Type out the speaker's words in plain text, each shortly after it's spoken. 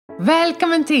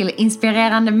Välkommen till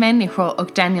Inspirerande människor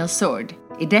och Daniel Sword.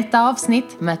 I detta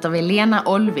avsnitt möter vi Lena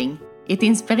Olving i ett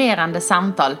inspirerande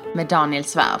samtal med Daniel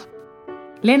Svärd.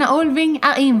 Lena Olving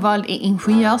är invald i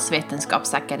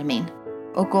Ingenjörsvetenskapsakademin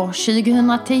och år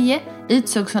 2010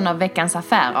 utsågs hon av Veckans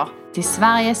Affärer till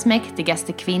Sveriges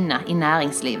mäktigaste kvinna i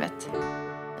näringslivet.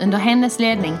 Under hennes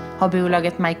ledning har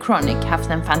bolaget Mycronic haft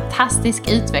en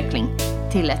fantastisk utveckling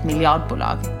till ett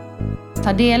miljardbolag.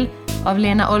 Ta del av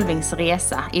Lena Olvings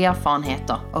resa,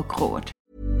 erfarenheter och råd.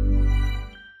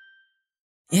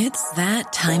 It's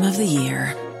that time of the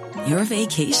year. Your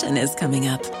vacation is coming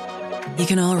up. You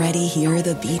can already hear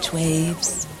the beach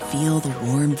waves, feel the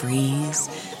warm breeze,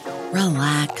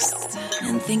 relax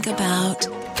and think about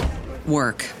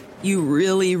work. You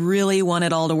really, really want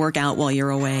it all to work out while you're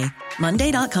away.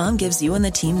 Monday.com gives you and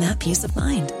the team that peace of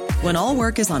mind. When all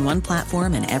work is on one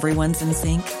platform and everyone's in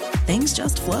sync, things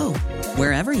just flow.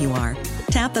 Wherever you are,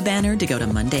 tap the banner to go to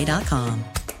Monday.com.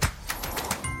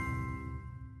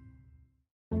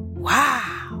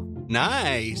 Wow.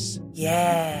 Nice.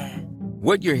 Yeah.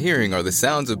 What you're hearing are the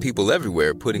sounds of people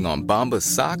everywhere putting on Bombas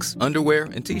socks, underwear,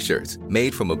 and T-shirts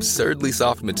made from absurdly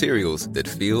soft materials that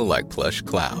feel like plush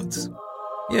clouds.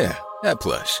 Yeah, that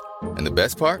plush. And the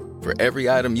best part? For every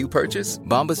item you purchase,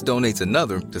 Bombas donates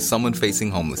another to someone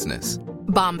facing homelessness.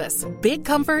 Bombas. Big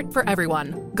comfort for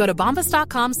everyone. Go to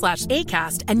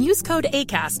bombas.com/ACAST and use code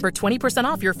ACAST for 20%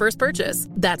 off your first purchase.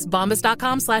 That's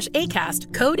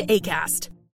bombas.com/ACAST. Code ACAST.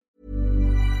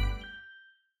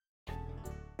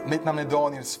 Mitt namn är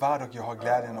Daniel Svärd och jag har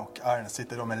glädjen och äran att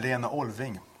sitta med Lena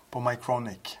Olving på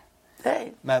Mycronic.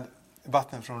 Hej. Med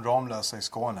vatten från Ramlösa i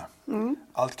Skåne.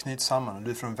 Allt knyts samman och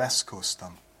du är från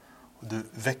västkusten. Och du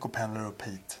veckopendlar upp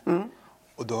hit.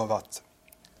 Och du har varit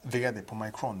vd på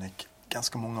Mycronic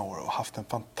ganska många år och haft en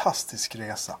fantastisk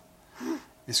resa.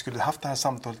 Vi skulle haft det här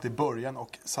samtalet i början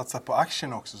och satsat på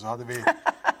aktien också, så hade vi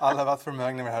alla varit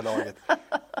förmögna med det här laget.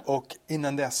 Och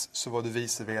innan dess så var du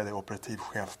vice vd och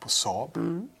operativchef på Saab,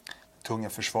 tunga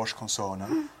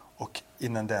försvarskoncernen, och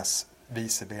innan dess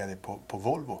vice vd på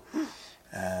Volvo,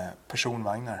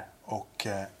 personvagnar, och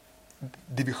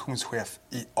divisionschef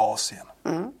i Asien.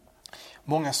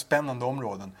 Många spännande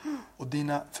områden. Och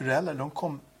dina föräldrar, de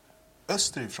kom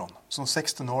österifrån. Som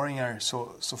 16-åringar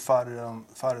så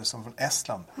färdes de från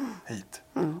Estland hit.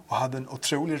 Och hade en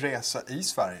otrolig resa i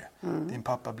Sverige. Din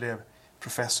pappa blev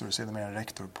professor och sedan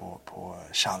rektor på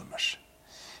Chalmers.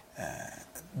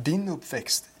 Din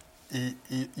uppväxt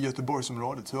i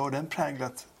Göteborgsområdet, hur har den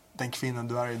präglat den kvinnan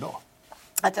du är idag?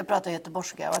 Att jag pratar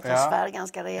göteborgska och att jag svär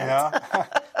ganska rejält. Ja.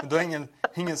 Men du har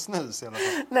ingen snus i alla fall.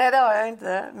 Nej, det har jag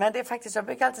inte. Men det är faktiskt, jag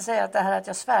brukar alltid säga att det här att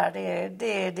jag svär,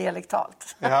 det är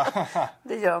dialektalt. Ja.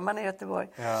 Det gör man i Göteborg.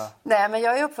 Ja. Nej, men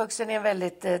jag är uppvuxen i en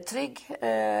väldigt trygg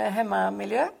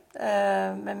hemmamiljö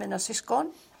med mina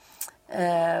syskon.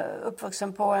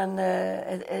 Uppvuxen på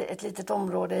ett litet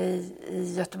område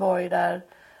i Göteborg där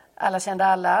alla kände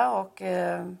alla och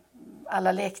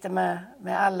alla lekte med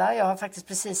alla. Jag har faktiskt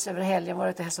precis över helgen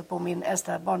varit och hälsat på min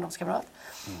äldsta barndomskamrat.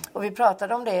 Och vi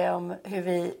pratade om det, om hur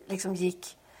vi liksom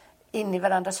gick in i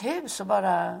varandras hus och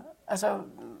bara, alltså,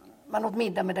 man åt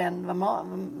middag med den man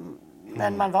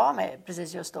var med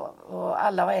precis just då. Och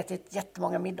alla har ätit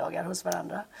jättemånga middagar hos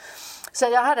varandra. Så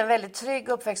jag hade en väldigt trygg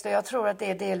uppväxt och jag tror att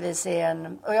det delvis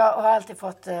är och jag har alltid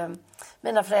fått,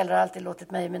 mina föräldrar har alltid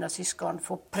låtit mig och mina syskon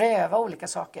få pröva olika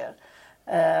saker.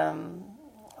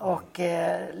 Och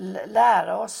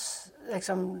lära oss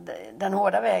liksom den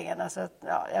hårda vägen. Alltså,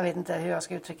 ja, jag vet inte hur jag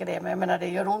ska uttrycka det, men jag menar, det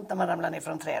gör ont när man ramlar ner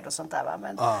från träd och sånt där, va?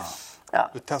 Men, ja.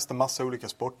 Du testar massa olika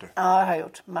sporter. Ja, jag har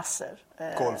gjort massor.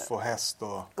 Golf och häst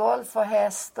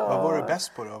och... Vad var du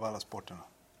bäst på då av alla sporterna?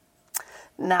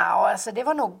 Alltså det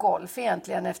var nog golf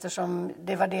egentligen, eftersom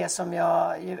det var det som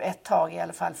jag ju ett tag i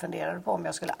alla fall funderade på om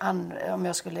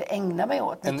jag skulle ägna mig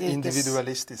åt. En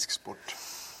individualistisk sport.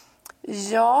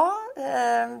 Ja,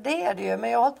 det är det ju. Men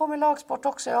jag har hållit på med lagsport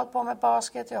också. Jag har hållit på med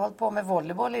basket. Jag har hållit på med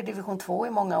volleyboll i division 2 i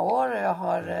många år. Jag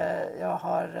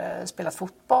har spelat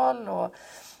fotboll.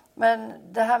 Men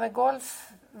det här med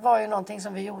golf var ju någonting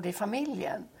som vi gjorde i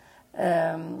familjen.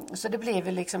 Så det blev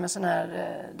ju liksom en sån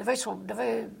här... Det var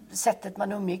ju sättet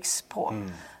man umgicks på.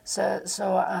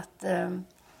 Så att...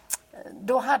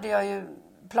 Då hade jag ju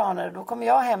planer. Då kom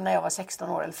jag hem när jag var 16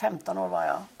 år, eller 15 år var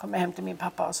jag. Kom jag hem till min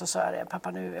pappa och så sa jag det.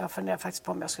 Pappa, nu, jag funderar faktiskt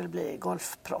på om jag skulle bli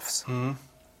golfproffs.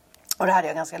 Och det hade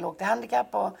jag ganska lågt i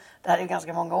handikapp, och det här är ju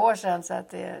ganska många år sedan, så att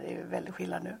det är ju väldigt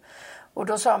skillnad nu. Och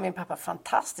då sa min pappa,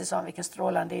 fantastiskt, sa han, vilken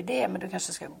strålande idé, men du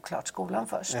kanske ska gå klart skolan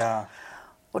först. Ja.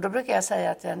 Och då brukar jag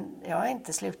säga att jag har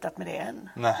inte slutat med det än.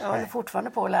 Nej. Jag håller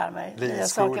fortfarande på att lära mig Livets nya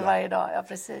saker skola. varje dag. Ja,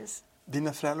 precis.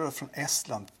 Dina föräldrar från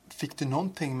Estland, fick du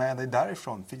någonting med dig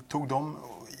därifrån? Tog de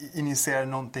initierade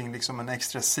någonting, liksom en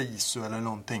extra sisu eller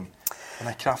någonting? Den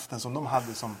här kraften som de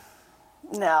hade som...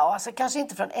 Nej, alltså kanske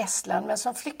inte från Estland, men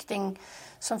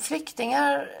som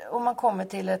flyktingar, om man kommer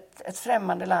till ett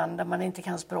främmande land där man inte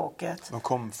kan språket. De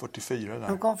kom 44 där.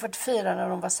 De kom 44 när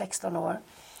de var 16 år.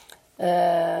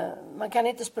 Man kan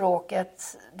inte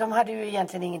språket. De hade ju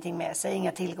egentligen ingenting med sig,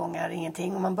 inga tillgångar,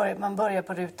 ingenting. Och man börjar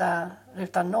på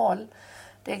ruta 0.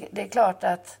 Det är klart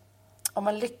att om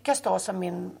man lyckas då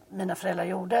som mina föräldrar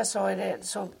gjorde,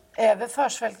 så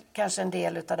överförs väl kanske en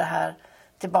del av det här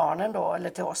till barnen då, eller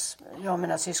till oss, jag och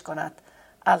mina syskon, att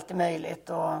allt är möjligt.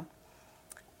 Och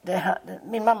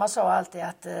min mamma sa alltid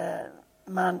att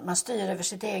man styr över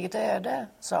sitt eget öde,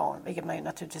 sa hon, vilket man ju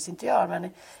naturligtvis inte gör, men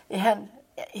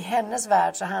i hennes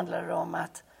värld så handlar det om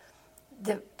att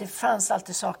det fanns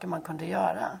alltid saker man kunde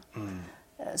göra.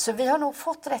 Så vi har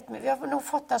nog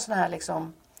fått en sån här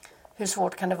liksom, hur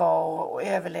svårt kan det vara, och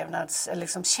överlevnads eller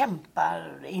liksom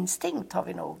kämparinstinkt har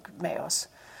vi nog med oss.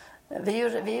 Vi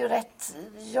är ju rätt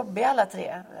jobbiga alla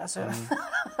tre. Alltså,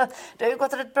 det har ju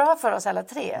gått rätt bra för oss alla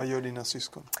tre. Vad gör dina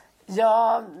syskon?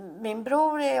 Ja, min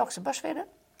bror är också börs-vd.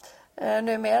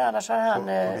 Numera, annars har han...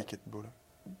 På vilket bolag?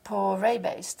 På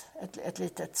Ray-Based, ett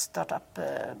litet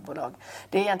startup-bolag.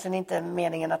 Det är egentligen inte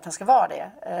meningen att han ska vara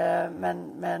det,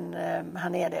 men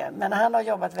han är det. Men han har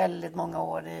jobbat väldigt många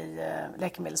år i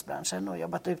läkemedelsbranschen och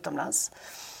jobbat utomlands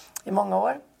i många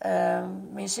år.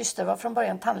 Min syster var från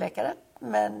början tandläkare,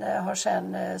 men har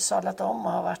sen sadlat om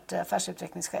och har varit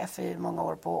affärsutvecklingschef i många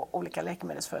år på olika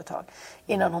läkemedelsföretag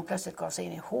innan hon plötsligt gav sig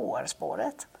in i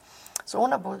HR-spåret. Så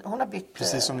hon har bytt...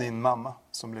 Precis som din mamma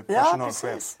som blev personalchef. Ja,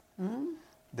 precis.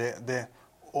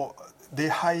 Det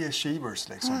är high achievers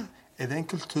liksom. Är det en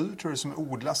kultur, tror du, som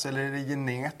odlas, eller är det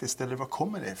genetiskt, eller vad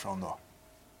kommer det ifrån då?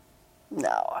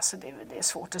 Ja, alltså det är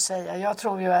svårt att säga. Jag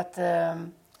tror ju att...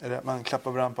 Är det att man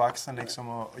klappar varandra på axeln liksom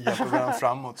och hjälper varandra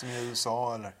framåt som i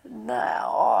USA, eller?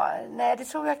 Nej, det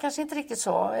tror jag kanske inte riktigt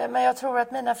så. Men jag tror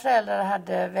att mina föräldrar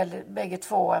hade bägge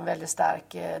två en väldigt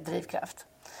stark drivkraft.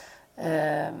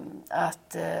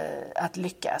 Att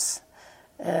lyckas.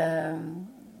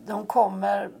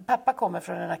 Pappa kommer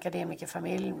från en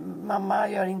akademikerfamilj. Mamma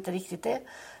gör inte riktigt det.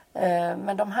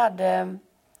 Men de hade...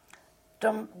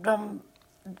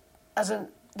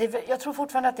 jag tror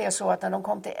fortfarande att det är så att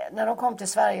när de kom till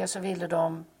Sverige så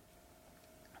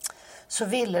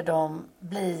ville de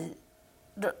bli...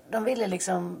 De ville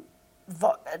liksom...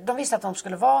 De visste att de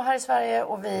skulle vara här i Sverige,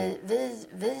 och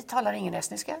vi talar ingen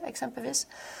estniska exempelvis.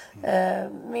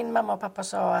 Min mamma och pappa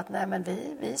sa att nej, men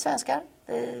vi är svenskar.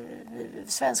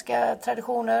 Svenska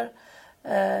traditioner.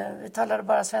 Vi talade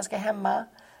bara svenska hemma.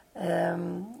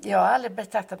 Jag har aldrig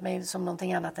betraktat mig som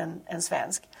någonting annat än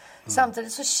svensk.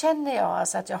 Samtidigt så känner jag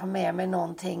alltså att jag har med mig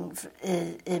någonting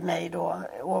i mig då,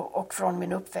 och från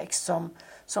min uppväxt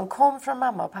som kom från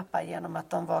mamma och pappa genom att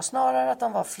de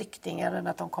var flyktingar än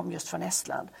att de kom just från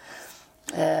Estland.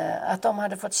 Att de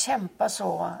hade fått kämpa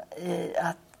så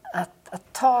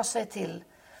att ta sig till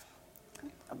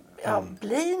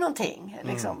bli någonting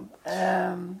liksom.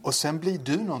 Och sen blir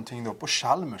du någonting då på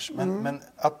Chalmers, men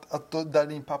att då, där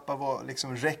din pappa var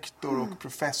liksom rektor och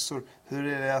professor, hur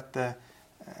är det att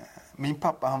min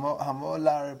pappa han var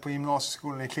lärare på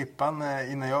gymnasieskolan i Klippan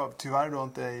innan jag, tyvärr då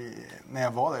inte när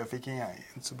jag var där, jag fick inte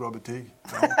så bra betyg.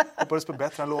 Jag hoppades på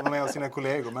bättre, han lovade mig och sina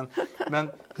kollegor,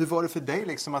 men hur var det för dig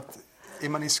liksom, att är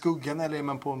man i skuggan eller är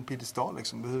man på en piedestal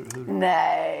liksom? Hur?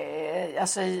 Nej,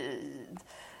 alltså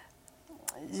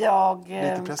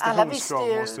lite prestationskrav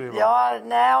måste det ju vara. Ja,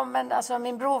 nej, men alltså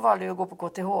min bror valde ju att gå på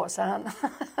KTH, så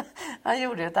han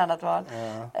gjorde ett annat val.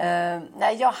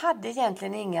 Nej, jag hade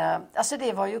egentligen inga... Alltså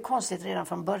det var ju konstigt redan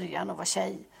från början att vara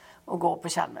tjej och gå på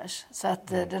Chalmers. Så att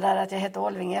det där att jag hette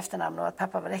Olving i efternamn och att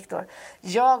pappa var rektor.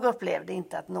 Jag upplevde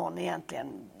inte att någon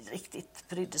egentligen riktigt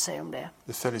brydde sig om det.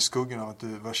 Du föll i skuggan av att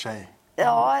du var tjej.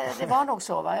 Ja, det var nog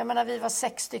så, va? Jag menar, vi var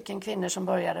 6 stycken kvinnor som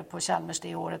började på Chalmers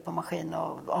det året på maskin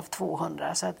av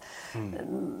 200. Så att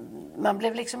man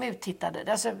blev liksom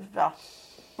uttittade. Alltså, ja,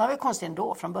 man var konstig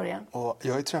ändå från början. Och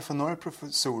jag har ju träffat några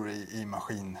professorer i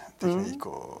maskinteknik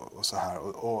och så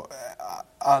här. Och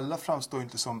alla framstår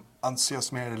inte som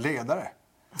entusiasmerade ledare.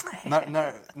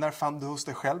 När fann du hos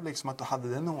dig själv liksom att du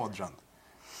hade den ådran?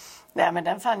 Nej, men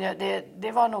den fann jag.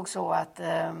 Det var nog så att...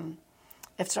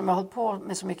 Eftersom jag har hållit på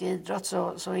med så mycket idrott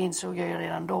så insåg jag ju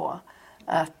redan då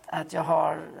att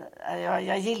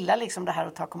jag gillar liksom det här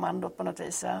att ta kommando på något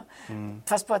vis. Ja.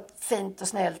 Fast på ett fint och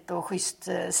snällt och schysst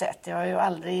sätt. Jag har ju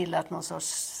aldrig gillat någon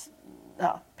sorts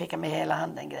peka med hela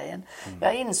handen grejen.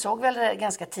 Jag insåg väl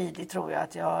ganska tidigt, tror jag,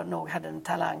 att jag nog hade en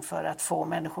talang för att få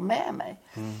människor med mig.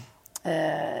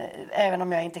 Även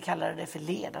om jag inte kallar det för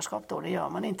ledarskap då. Det gör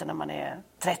man inte när man är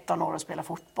 13 år och spelar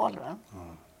fotboll. Va?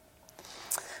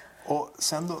 Och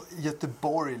sen då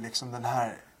Göteborg, liksom den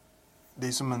här, det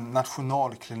är som en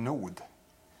nationalklenod.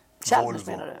 Chalmers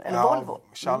menar du? Eller Volvo?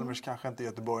 Chalmers kanske inte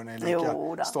Göteborg är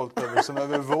lika stolt över som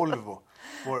över Volvo.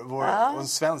 Vår en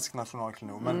svensk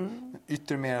nationalklenod. Men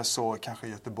yttermera så kanske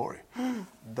Göteborg.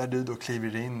 Där du då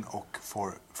kliver in och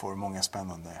får många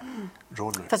spännande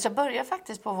roller. Fast jag började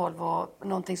faktiskt på Volvo,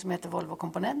 någonting som heter Volvo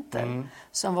Komponenter.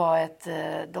 Som var ett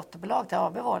dotterbolag till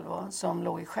AB Volvo som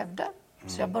låg i Skövde.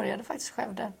 Så jag började faktiskt i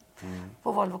Skövde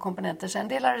på Volvo Komponenter. Sen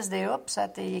delades det upp så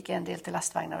att det gick en del till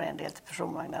lastvagnar och en del till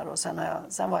personvagnar. Och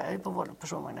sen var jag ju på Volvo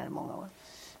personvagnar i många år.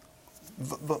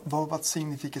 Vad har varit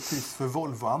signifikativt för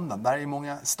Volvo-andan? Där är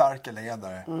många starka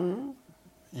ledare.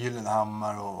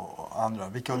 Gyllenhammar och andra.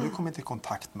 Vilka har du kommit i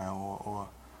kontakt med?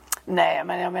 Nej,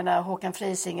 men jag menar Håkan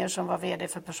Frisinger som var vd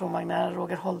för personvagnar.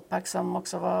 Roger Holtback som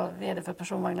också var vd för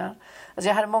personvagnar. Alltså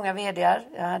jag hade många vd:ar.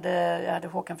 Jag hade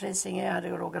Håkan Frisinger, jag hade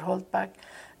Roger Holtback.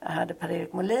 Jag hade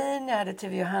Per-Erik Molin, jag hade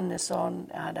Tuve Johannesson,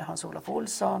 jag hade Hans-Olof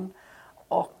Olsson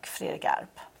och Fredrik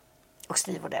Arp. Och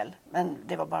Steve Odell. Men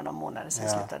det var bara några månader sedan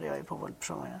slutade jag ju på Volvo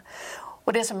personvagnar.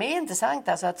 Och det som är intressant,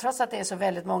 alltså, att trots att det är så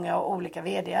väldigt många olika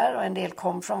vd:ar och en del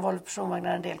kom från Volvo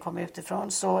personvagnar, en del kom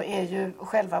utifrån, så är ju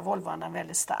själva Volvoandan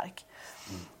väldigt stark.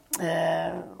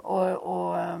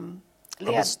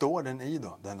 Vad består den i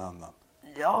då, den andan?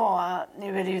 Ja,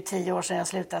 nu är det ju 10 år sedan jag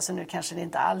slutade så nu kanske det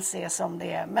inte alls är som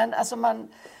det är. Men alltså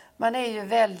man är ju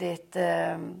väldigt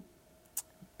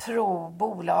pro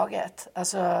bolaget.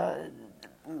 Alltså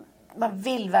man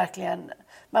vill verkligen,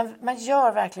 man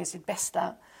gör verkligen sitt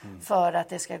bästa för att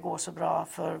det ska gå så bra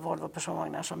för Volvo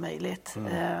personvagnar som möjligt.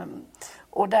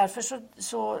 Och därför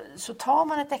så tar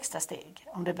man ett extra steg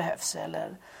om det behövs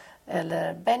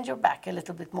eller bend your back a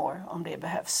little bit more om det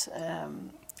behövs.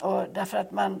 Och därför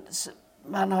att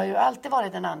man har ju alltid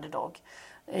varit en underdog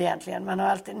egentligen. Man har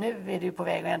alltid, nu är det ju på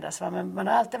väg att ändras, men man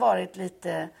har alltid varit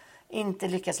inte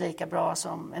lyckats lika bra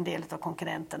som en del av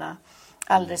konkurrenterna.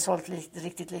 Aldrig sålt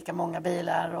riktigt lika många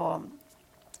bilar och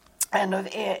ändå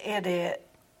är det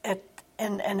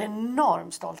en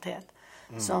enorm stolthet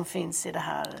som finns i det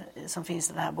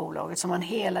här bolaget som man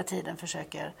hela tiden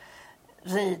försöker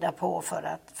rida på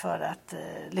för att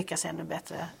lyckas ännu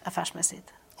bättre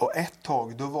affärsmässigt. Och ett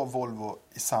tag då var Volvo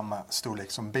i samma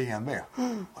storlek som BMW.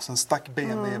 Och sen stack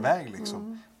BMW iväg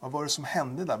liksom. Vad var det som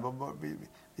hände där?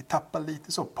 Vi tappade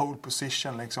lite så pole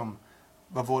position liksom.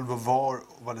 Vad Volvo var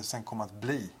och vad det sen kom att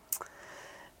bli.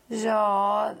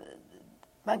 Ja,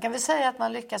 man kan väl säga att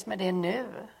man lyckas med det nu.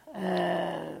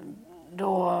 Nu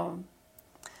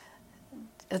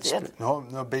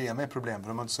har BMW problem för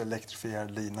de har inte så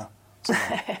elektrifierad lina.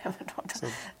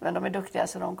 Men de är duktiga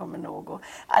så de kommer nog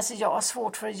alltså jag har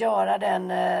svårt för att göra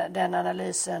den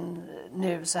analysen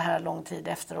nu så här lång tid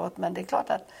efteråt, men det är klart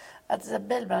att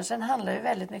bilbranschen handlar ju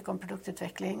väldigt mycket om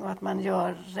produktutveckling och att man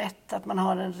gör rätt, att man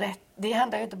har en rätt. Det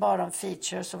handlar ju inte bara om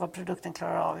features och vad produkten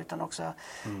klarar av utan också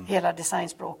hela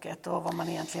designspråket och vad man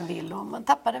egentligen vill, och man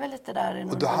tappade väl lite där i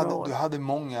några år. Du hade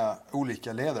många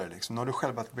olika ledare liksom. Nu har du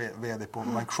själv varit vd på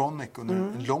Mycronic under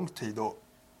en lång tid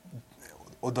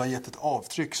och det har gett ett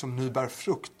avtryck som nu bär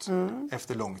frukt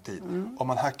efter lång tid. Om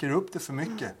man hackar upp det för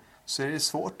mycket så är det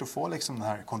svårt att få liksom den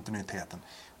här kontinuiteten.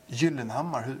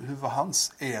 Gyllenhammar, hur var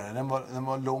hans era? Den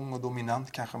var lång och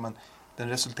dominant kanske, men den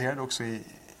resulterade också i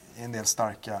en del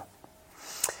starka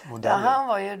modeller. Ja,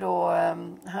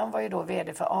 han var ju då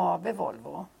vd för AB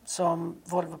Volvo som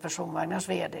Volvo personvagnars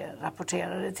vd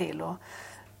rapporterade till, och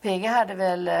PG hade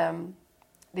väl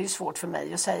det är svårt för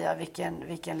mig att säga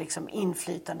vilken liksom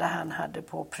inflytande han hade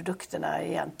på produkterna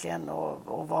egentligen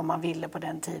och vad man ville på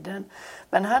den tiden.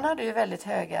 Men han hade ju väldigt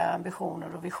höga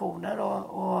ambitioner och visioner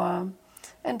och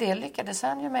en del lyckades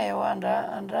han ju med och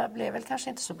andra blev väl kanske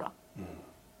inte så bra.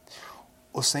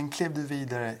 Och sen klev du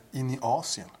vidare in i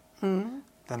Asien.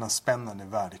 Denna spännande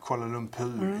värld, Kuala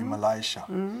Lumpur i Malaysia.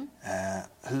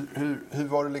 Hur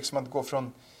var det liksom att gå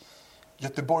från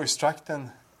Göteborgstrakten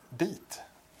dit?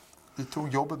 Du tog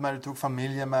jobbet med dig, du tog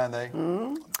familjen med dig.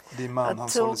 Din man, han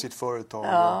sålde sitt företag.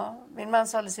 Ja, min man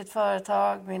sålde sitt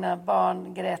företag. Mina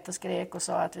barn grät och skrek och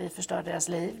sa att vi förstörde deras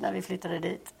liv när vi flyttade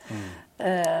dit.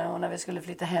 Och när vi skulle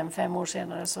flytta hem 5 år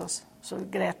senare så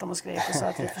grät de och skrek och sa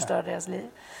att vi förstörde deras liv.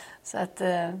 Så att,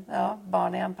 ja,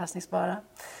 barn är anpassningsbara.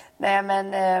 Nej,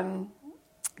 men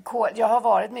jag har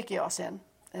varit mycket i Asien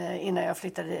innan jag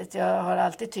flyttade dit. Jag har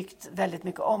alltid tyckt väldigt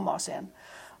mycket om Asien.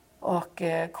 Och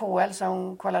KL,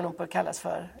 som Kuala Lumpur kallas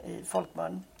för i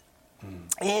folkmun,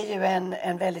 är ju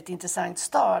en väldigt intressant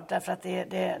stad därför att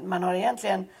man har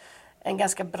egentligen en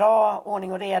ganska bra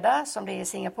ordning och reda som det är i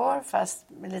Singapore, fast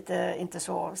lite inte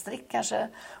så strikt kanske.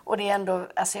 Och det är ändå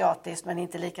asiatiskt, men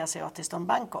inte lika asiatiskt som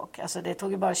Bangkok. Alltså det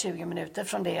tog ju bara 20 minuter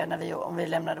från det om vi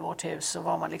lämnade vårt hus, så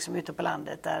var man liksom ute på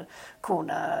landet där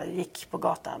korna gick på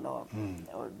gatan och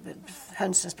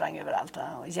hönsen sprang överallt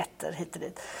och getter hit och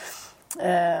dit.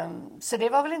 Så det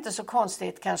var väl inte så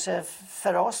konstigt kanske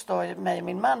för oss då, mig och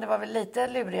min man. Det var väl lite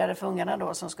lurigare för ungarna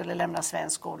då som skulle lämna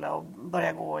svensk skola och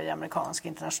börja gå i amerikansk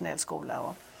internationell skola.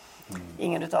 Och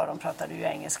ingen utav dem pratade ju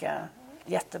engelska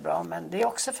jättebra, men det är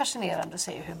också fascinerande att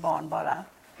se hur barn bara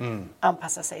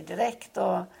anpassar sig direkt.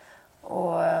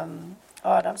 Och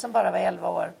Adam som bara var 11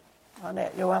 år, han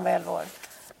var 11 år,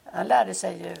 han lärde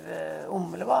sig ju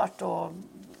omedelbart och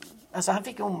alltså han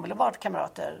fick omedelbart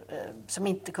kamrater som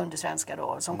inte kunde svenska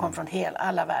då, som kom från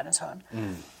alla världens hörn.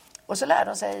 Och så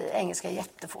lärde de sig engelska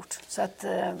jättefort. Så att,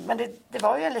 men det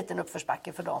var ju en liten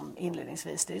uppförsbacke för dem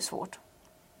inledningsvis, det är ju svårt.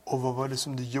 Och vad var det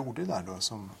som du gjorde där då,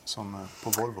 som på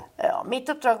Volvo? Ja, mitt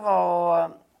uppdrag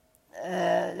var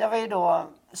jag var ju då,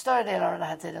 större delen av den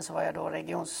här tiden så var jag då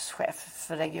regionschef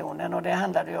för regionen, och det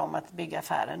handlade ju om att bygga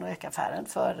affären och öka affären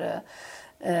för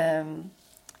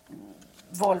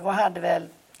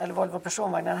Volvo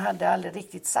personvagnar hade aldrig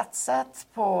riktigt satsat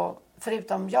på,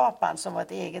 förutom Japan som var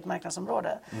ett eget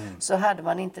marknadsområde, så hade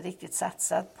man inte riktigt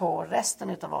satsat på resten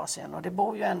utav Asien. Och det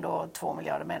bor ju ändå 2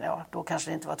 miljarder människor, ja, då kanske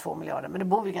det inte var 2 miljarder, men det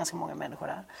bor ju ganska många människor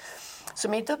där. Så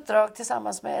mitt uppdrag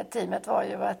tillsammans med teamet var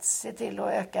ju att se till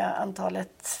att öka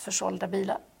antalet försålda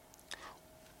bilar.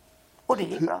 Och det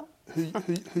gick bra.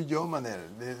 Hur gör man det?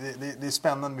 Det är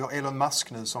spännande. Vi har Elon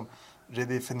Musk nu som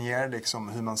redefinierar liksom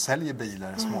hur man säljer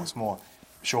bilar, små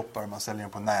shoppar, man säljer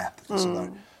dem på nätet och sådär.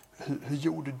 Hur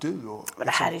gjorde du? Men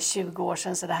det här är 20 år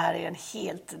sedan, så det här är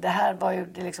det här var ju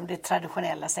det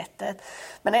traditionella sättet.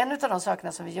 Men en av de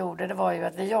sakerna som vi gjorde, det var ju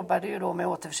att vi jobbade ju då med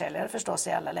återförsäljare förstås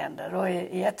i alla länder. Och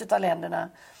i ett av länderna,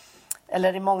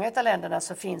 eller i många av länderna,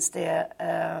 så finns det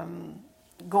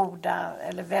goda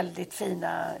eller väldigt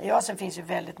fina, i Asien finns ju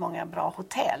väldigt många bra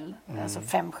hotell, alltså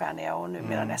 5-stjärniga och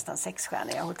numera nästan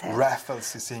 6-stjärniga hotell.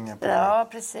 Raffles i Singapore. Ja,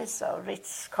 precis, och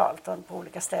Ritz-Carlton på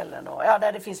olika ställen, och ja,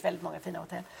 där det finns väldigt många fina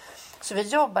hotell. Så vi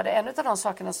jobbade, en av de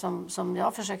sakerna som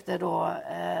jag försökte då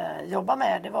jobba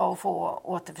med, det var att få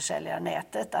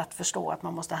återförsäljarnätet att förstå att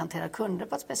man måste hantera kunder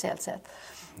på ett speciellt sätt.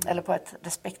 Eller på ett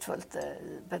respektfullt,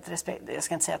 jag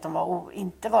ska inte säga att de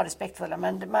inte var respektfulla,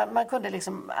 men man kunde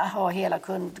liksom ha hela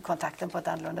kundkontakten på ett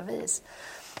annorlunda vis.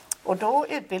 Och då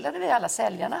utbildade vi alla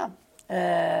säljarna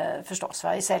förstås,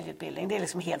 i säljutbildning, det är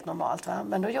liksom helt normalt. Va?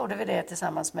 Men då gjorde vi det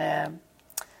tillsammans med,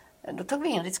 då tog vi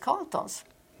in Ritz-Carltons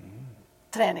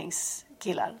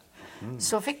träningskillar.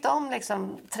 Så fick de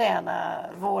liksom träna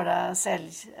våra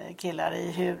säljkillar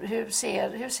i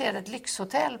hur ser ett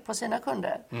lyxhotell på sina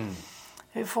kunder.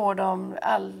 Hur får de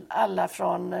alla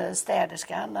från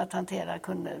städerskan att hantera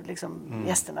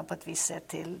gästerna på ett visst sätt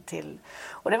till.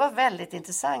 Och det var väldigt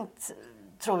intressant,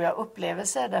 tror jag,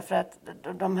 upplevelse, därför att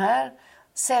de här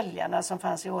säljarna som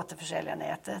fanns i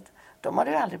återförsäljarnätet, de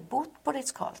hade ju aldrig bott på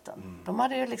Ritz-Carlton. De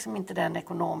hade ju liksom inte den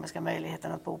ekonomiska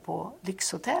möjligheten att bo på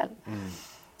lyxhotell.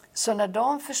 Så när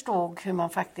de förstod hur man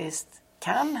faktiskt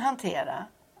kan hantera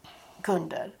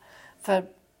kunder, för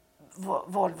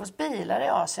Volvos bilar i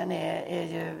Asien är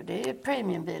ju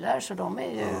premiumbilar, så de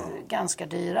är ju ganska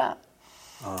dyra.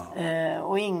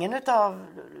 Och ingen av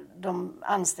de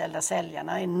anställda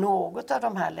säljarna i något av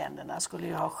de här länderna skulle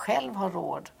ju själv ha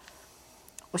råd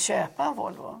att köpa en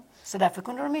Volvo. Så därför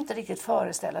kunde de inte riktigt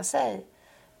föreställa sig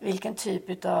vilken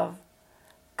typ av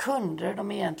kunder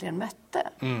de egentligen mötte.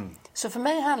 Så för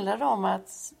mig handlar det om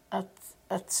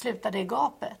att sluta det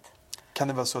gapet. Kan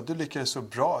det vara så att du lyckades så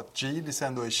bra att Geely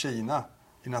ändå i Kina,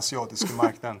 i den asiatiska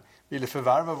marknaden, ville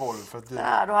förvärva Volvo? För att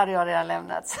Ja, då hade jag redan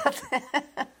lämnat. Så att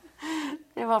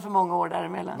det var för många år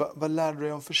däremellan. Vad lärde du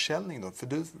dig om försäljning då? För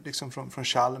du liksom från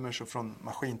Chalmers och från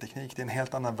maskinteknik, det är en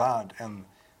helt annan värld än.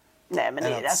 Nej, men det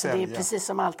är precis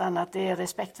som allt annat. Det är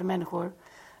respekt för människor.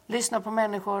 Lyssna på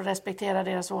människor, respektera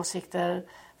deras åsikter,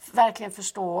 verkligen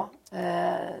förstå.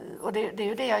 Och det är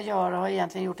ju det jag gör och har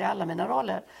egentligen gjort i alla mina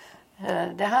roller.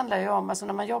 Det handlar ju om, alltså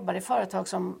när man jobbar i företag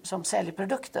som säljer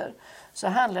produkter, så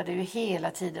handlar det ju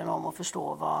hela tiden om att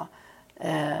förstå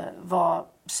vad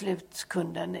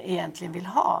slutkunden egentligen vill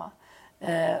ha.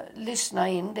 Lyssna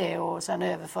in det och sen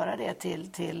överföra det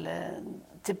till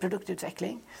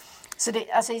produktutveckling. Så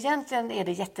alltså egentligen är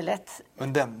det jättelätt.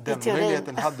 Men den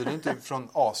möjligheten hade du inte från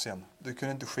Asien. Du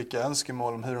kunde inte skicka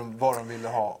önskemål om vad de ville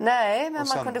ha. Nej, men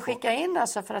man kunde skicka in,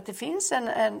 alltså, för att det finns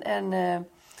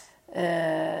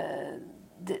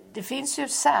det finns ju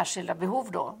särskilda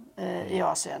behov då i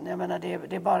Asien. Jag menar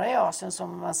det är bara i Asien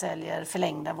som man säljer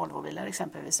förlängda Volvobilar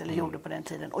exempelvis, eller gjorde på den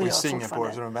tiden. Och i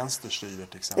Singapore så är de vänsterstyrda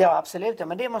till exempel. Ja, absolut. Ja,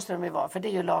 men det måste de ju vara, för det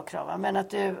är ju lagkrav. Men att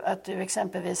du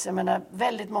exempelvis, jag menar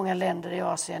väldigt många länder i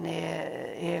Asien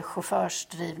är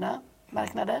chaufförsdrivna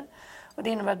marknader. Och det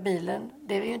innebär att bilen,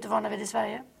 det är vi ju inte vana vid i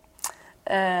Sverige.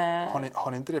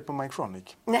 Har ni inte det på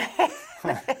Mycronic? Nej,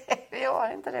 vi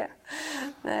har inte det.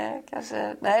 Nej,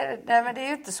 kanske. Nej, men det är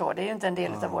ju inte så. Det är ju inte en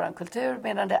del av vår kultur,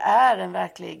 medan det är en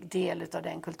verklig del av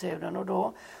den kulturen.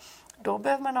 Och då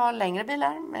behöver man ha längre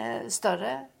bilar med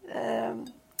större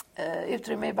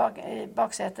utrymme i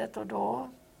baksätet, och då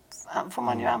får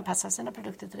man ju anpassa sina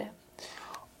produkter till det.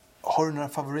 Har du några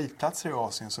favoritplatser i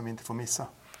Asien som vi inte får missa?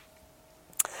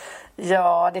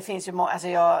 Ja, det finns ju många. Alltså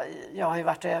jag har ju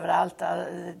varit överallt.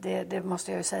 Det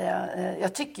måste jag ju säga.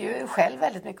 Jag tycker ju själv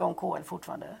väldigt mycket om KL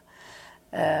fortfarande.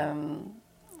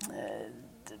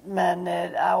 Men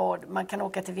man kan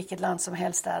åka till vilket land som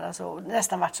helst där. Alltså,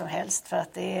 nästan vart som helst. För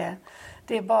att det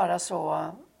är bara så.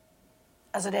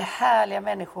 Alltså det är härliga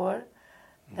människor.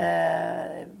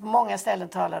 På många ställen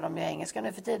talar de ju engelska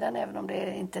nu för tiden. Även om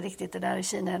det inte riktigt är där i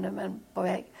Kina ännu, men på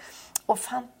väg. Och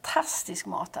fantastisk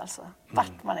mat alltså.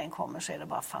 Vart man än kommer så är det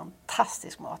bara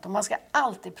fantastisk mat. Och man ska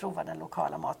alltid prova den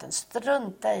lokala maten.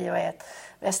 Strunta i att äta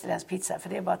västerländsk pizza, för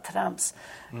det är bara trams.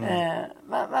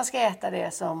 Man ska äta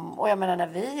det som... Och jag menar, när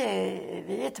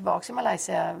vi är tillbaka i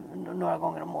Malaysia några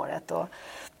gånger om året. Och,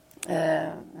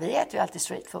 vi äter ju alltid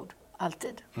street food.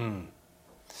 Alltid.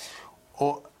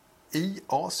 Och i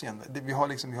Asien, vi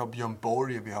har Björn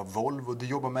Borg, vi har Volvo. Du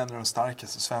jobbar med en av de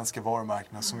starkaste svenska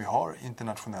varumärkena som vi har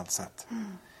internationellt sett.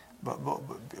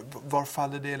 Var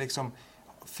faller det liksom?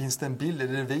 Finns det en bild? Är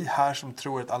det vi här som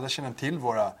tror att alla känner till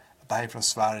att det här är från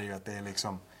Sverige, att det är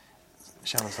liksom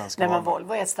känner svenska varumärken? Men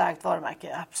Volvo är ett starkt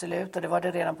varumärke, absolut. Och det var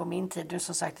det redan på min tid. Nu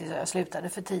som sagt, jag slutade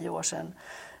för 10 år sedan.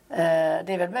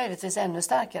 Det är väl möjligtvis ännu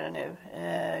starkare nu.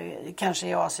 Kanske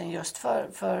i Asien just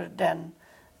för den...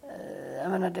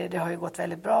 Jag menar, det har ju gått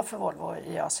väldigt bra för Volvo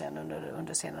i Asien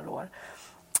under senare år.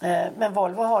 Men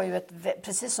Volvo har ju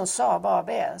precis som Saab AB,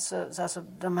 så alltså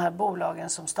de här bolagen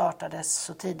som startades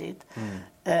så tidigt.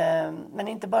 Men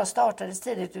inte bara startades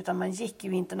tidigt, utan man gick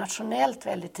ju internationellt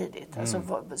väldigt tidigt.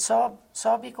 Alltså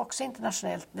Saab gick också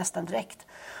internationellt nästan direkt.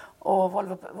 Och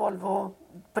Volvo,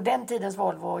 på den tidens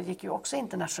Volvo gick ju också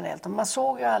internationellt. Och man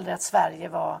såg ju aldrig att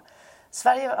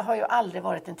Sverige har ju aldrig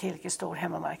varit en tillräckligt stor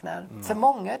hemmamarknad för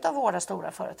många av våra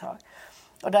stora företag.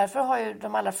 Och därför har ju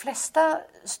de allra flesta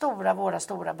våra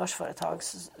stora börsföretag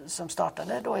som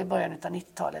startade då i början av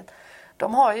 90-talet,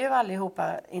 de har ju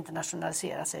allihopa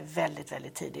internationaliserat sig väldigt,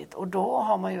 väldigt tidigt. Och då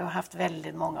har man ju haft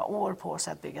väldigt många år på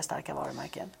sig att bygga starka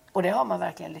varumärken. Och det har man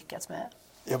verkligen lyckats med.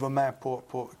 Jag var med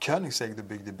på Koenigsegg och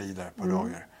byggde bilar på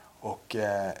dagar. Och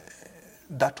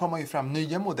där tar man ju fram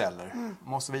nya modeller. Man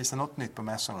måste visa något nytt på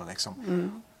mässorna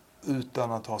liksom.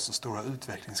 Utan att ha så stora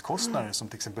utvecklingskostnader som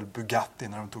till exempel Bugatti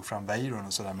när de tog fram Veyron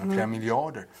och sådär med flera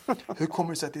miljarder. Hur kommer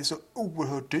det sig att det är så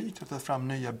oerhört dyrt att ta fram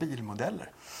nya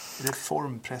bilmodeller? Är det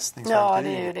formpressningsverktyg? Ja,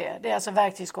 det är ju det. Det är alltså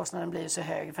verktygskostnaden blir ju så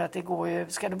hög, för att det går ju,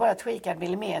 ska du bara tweaka en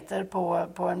millimeter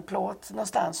på en plåt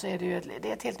någonstans, så är det ju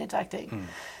ett helt nytt verktyg.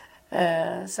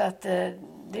 Så att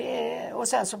och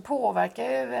sen så påverkar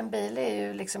ju en bil, är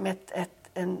ju liksom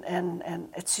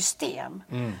ett system.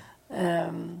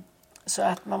 Så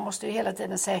att man måste ju hela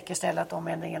tiden säkerställa att de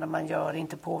ändringarna man gör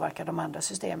inte påverkar de andra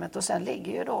systemet. Och sen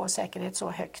ligger ju då säkerhet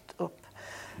så högt upp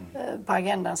på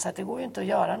agendan, så att det går ju inte att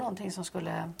göra någonting som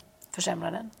skulle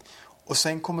försämra den. Och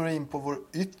sen kommer du in på vår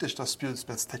yttersta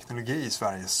spjutspetsteknologi i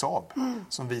Sverige, Saab,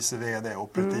 som vice vd och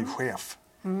operativ chef.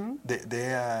 Det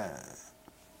är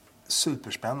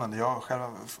superspännande. Jag har själv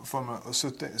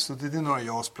suttit i några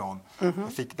JAS-plan.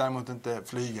 Jag fick däremot inte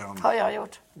flyga dem. Har jag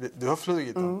gjort. Du har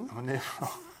flugit dem? Men det är bra.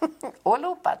 Och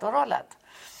loopat och rollat.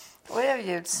 Och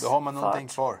överljudsfart. Då har man någonting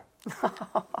kvar.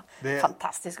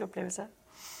 Fantastisk upplevelse.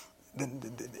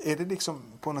 Är det liksom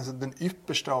på något sätt den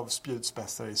yppersta av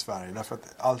spjutspetsar i Sverige? Därför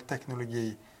att all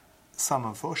teknologi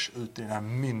sammanförs ut i den här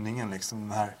mynningen, liksom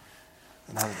den här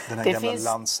gamla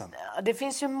lansen. Det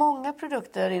finns ju många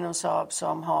produkter inom Saab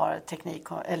som har teknik,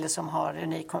 eller som har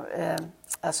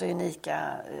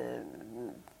unika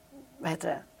vad heter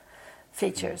det?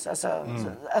 Features.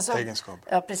 Alltså, egenskap.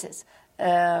 Ja, precis.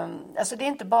 Alltså det är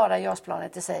inte bara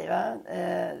JAS-planet i sig. Va?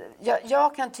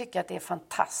 Jag kan tycka att det är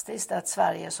fantastiskt att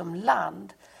Sverige som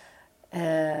land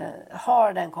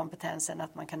har den kompetensen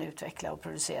att man kan utveckla och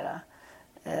producera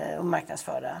och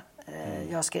marknadsföra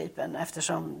JAS Gripen,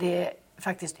 eftersom det är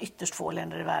faktiskt ytterst få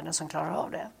länder i världen som klarar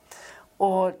av det.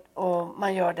 Och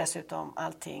man gör dessutom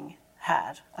allting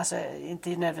här. Alltså inte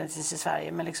nödvändigtvis i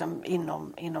Sverige, men liksom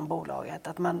inom bolaget.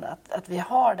 Att vi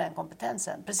har den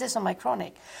kompetensen, precis som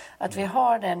Mycronic. Att vi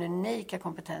har den unika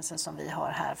kompetensen som vi har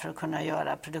här för att kunna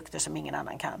göra produkter som ingen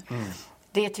annan kan.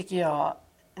 Det tycker jag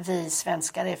vi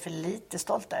svenskar är för lite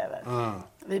stolta över.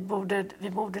 Vi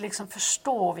borde liksom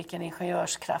förstå vilken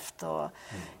ingenjörskraft och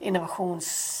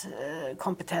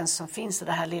innovationskompetens som finns i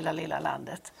det här lilla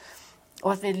landet.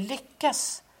 Och att vi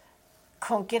lyckas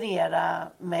konkurrera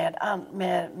med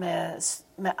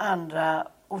andra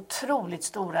otroligt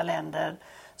stora länder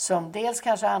som dels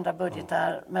kanske har andra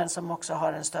budgetar men som också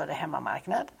har en större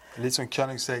hemmamarknad. Lite som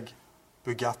Koenigsegg,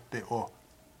 Bugatti och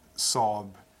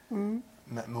Saab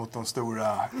mot de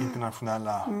stora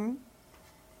internationella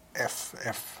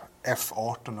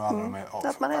F18 och alla de här.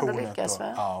 Att man ändå lyckas.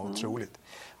 Ja, otroligt.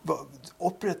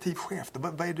 Operativ chef,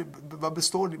 vad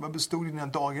bestod dina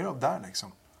dagar av där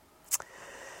liksom?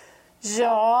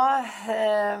 Ja,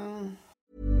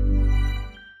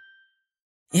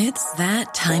 It's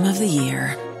that time of the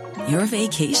year. Your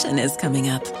vacation is coming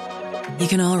up. You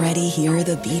can already hear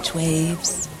the beach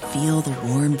waves, feel the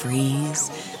warm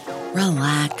breeze,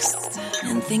 relax,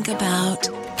 and think about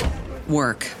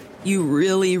work. You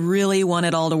really, really want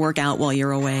it all to work out while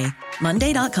you're away.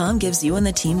 Monday.com gives you and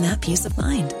the team that peace of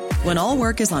mind. When all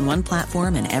work is on one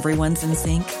platform and everyone's in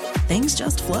sync, things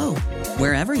just flow.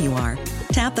 Wherever you are,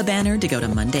 tap the banner to go to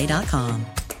Monday.com.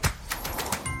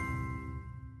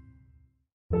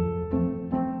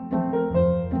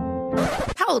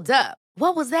 Hold up.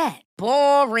 What was that?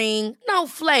 Boring. No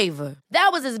flavor.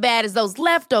 That was as bad as those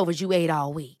leftovers you ate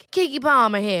all week. Keke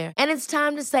Palmer here, and it's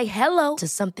time to say hello to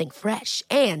something fresh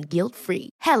and guilt-free.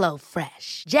 Hello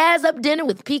Fresh. Jazz up dinner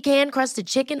with pecan-crusted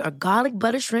chicken or garlic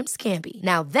butter shrimp scampi.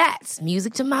 Now that's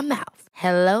music to my mouth.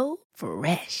 Hello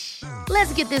Fresh.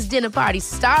 Let's get this dinner party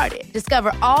started.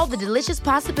 Discover all the delicious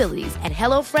possibilities at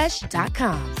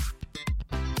hellofresh.com.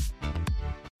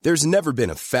 There's never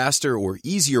been a faster or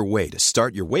easier way to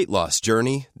start your weight loss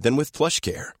journey than with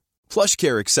PlushCare.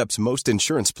 PlushCare accepts most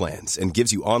insurance plans and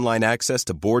gives you online access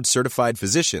to board-certified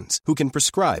physicians who can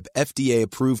prescribe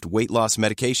FDA-approved weight loss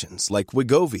medications like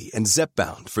Wegovy and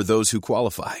Zepbound for those who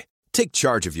qualify. Take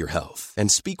charge of your health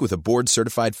and speak with a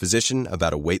board-certified physician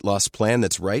about a weight loss plan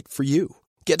that's right for you.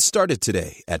 Get started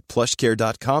today at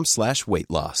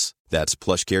plushcare.com/weightloss. That's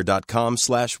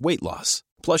plushcare.com/weightloss.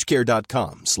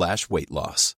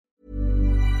 plushcare.com/weightloss.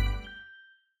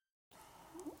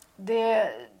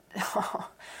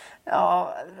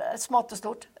 Ja, smått och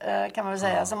stort kan man väl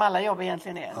säga, som alla jobb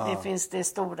egentligen är. Det finns det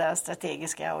stora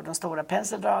strategiska och de stora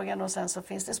penseldragen och sen så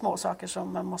finns det små saker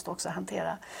som man måste också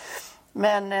hantera.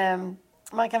 Men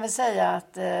man kan väl säga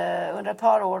att under ett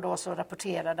par år då så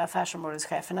rapporterade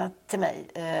affärsområdescheferna till mig.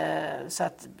 Så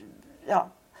att, ja,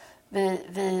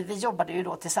 vi jobbade ju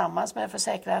då tillsammans med att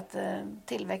försäkra att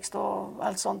tillväxt och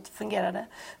allt sånt fungerade.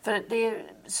 För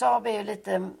Saab är ju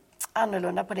lite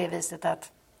annorlunda på det viset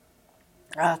att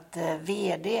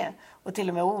vd och till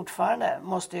och med ordförande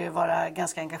måste ju vara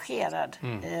ganska engagerad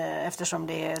eftersom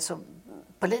det är så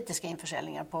politiska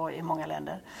införsäljningar i många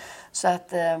länder. Så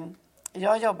att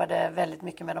jag jobbade väldigt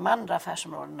mycket med de andra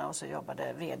affärsområdena och så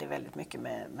jobbade vd väldigt mycket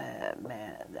med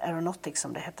Aeronautics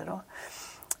som det heter då.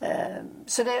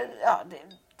 Så det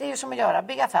är ju som att göra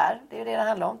big affär. Det är ju det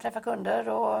handlar om. Träffa kunder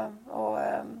och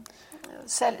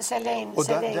sälja in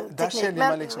teknik.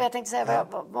 Men liksom, jag tänkte säga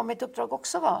vad mitt uppdrag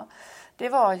också var. Det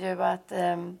var ju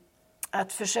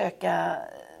att försöka.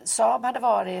 Saab hade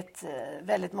varit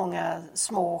väldigt många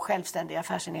små självständiga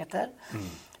affärsenheter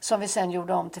som vi sen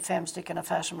gjorde om till 5 stycken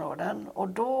affärsområden. Och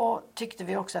då tyckte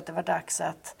vi också att det var dags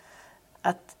att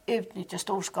utnyttja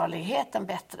storskaligheten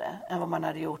bättre än vad man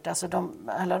hade gjort. Alltså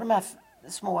alla de här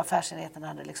små affärsenheterna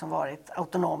hade liksom varit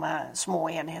autonoma små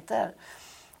enheter.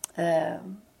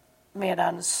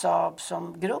 Medan Saab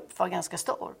som grupp var ganska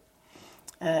stor.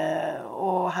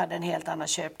 Och hade en helt annan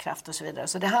köpkraft och så vidare.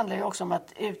 Så det handlar ju också om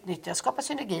att skapa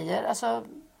synergier. Alltså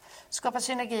skapa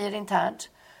synergier internt.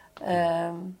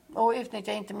 Och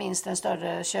utnyttja inte minst en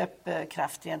större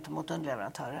köpkraft gentemot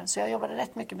underleverantörer. Så jag jobbade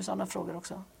rätt mycket med sådana frågor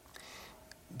också.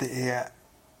 Det är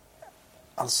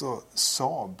alltså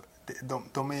Saab,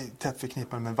 de är tätt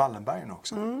förknippade med Wallenbergen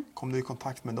också. Kom du i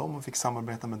kontakt med dem och fick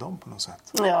samarbeta med dem på något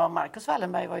sätt? Ja, Marcus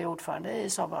Wallenberg var ju ordförande i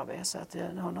Saab AB så att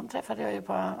honom träffade jag ju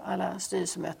på alla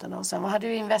styrelsemöten och sen hade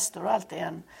ju Investor alltid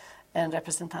en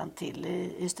representant till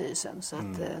i styrelsen. Så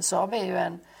att Saab är ju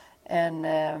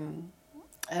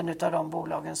en utav de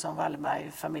bolagen som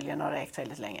Wallenberg-familjen har ägt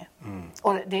väldigt länge.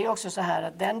 Och det är också så här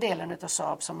att den delen utav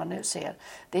Saab som man nu ser,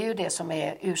 det är ju det som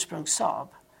är ursprungs Saab.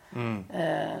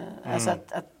 Alltså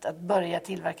att börja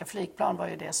tillverka flygplan var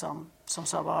ju det som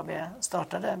Saab AB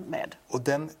startade med. Och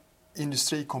den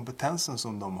industrikompetensen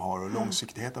som de har och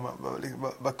långsiktigheten.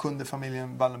 Vad kunde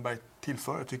familjen Wallenberg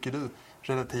tillföra, tycker du,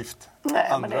 relativt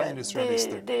andra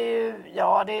industrialister?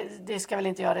 Det ska väl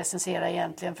inte jag recensera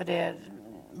egentligen, för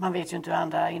man vet ju inte hur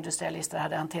andra industrialister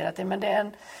hade hanterat det. Men det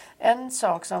är en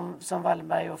sak som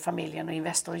Wallenberg och familjen och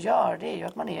Investor gör, det är ju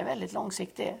att man är väldigt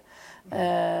långsiktig.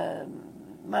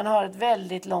 Man har ett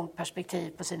väldigt långt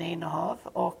perspektiv på sina innehav,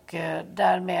 och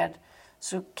därmed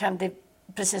så kan det,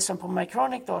 precis som på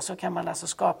Mycronic då, så kan man alltså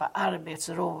skapa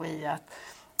arbetsro i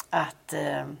att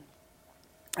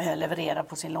leverera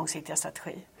på sin långsiktiga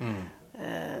strategi.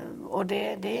 Och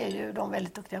det är ju de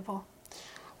väldigt duktiga på.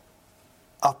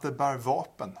 Att det bär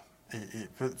vapen.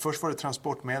 Först var det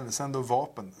transportmedel, sen då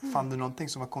vapen. Fann du någonting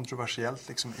som var kontroversiellt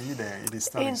liksom i ditt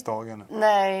ställningstagande?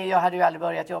 Nej, jag hade ju aldrig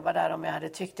börjat jobba där om jag hade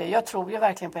tyckt det. Jag tror ju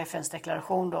verkligen på FNs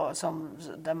deklaration då,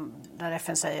 där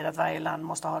FN säger att varje land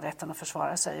måste ha rätten att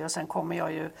försvara sig. Och sen kommer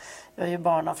jag är ju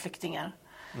barn av flyktingar.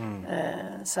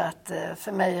 Så att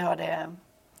för mig har det...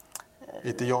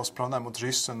 Lite JAS-plan där mot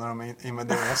ryssen när de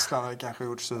invaderade Estland hade kanske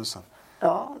gjort susen.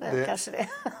 Ja, det kanske det.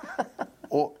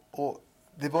 Och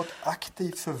det var ett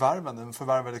aktivt förvärvande. De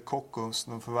förvärvade Kockums,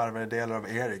 de förvärvade delar av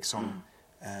Ericsson,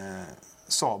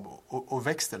 Saab och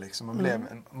växte liksom och blev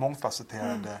en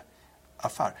mångfacetterad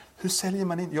affär. Hur säljer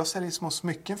man in? Jag säljer små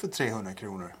smycken för 300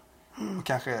 kronor och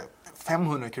kanske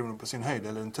 500 kronor på sin höjd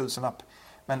eller en tusenlapp.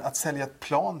 Men att sälja ett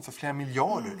plan för flera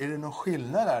miljarder, är det någon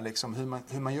skillnad där liksom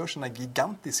hur man gör såna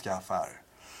gigantiska affärer?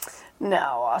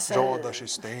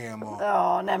 Radarsystem och...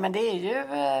 Ja, nej, men det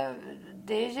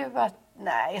är ju att...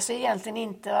 Nej, alltså egentligen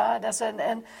inte. Alltså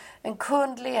en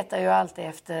kund letar ju alltid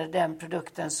efter den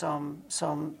produkten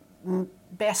som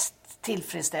bäst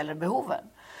tillfredsställer behoven.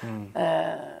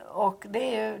 Och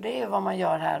det är ju vad man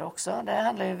gör här också. Det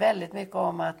handlar ju väldigt mycket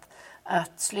om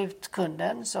att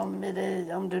slutkunden,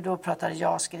 om du då pratar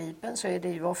JAS Gripen, så är det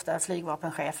ju ofta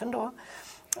flygvapenchefen då.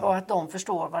 Och att de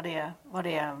förstår vad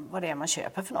det är man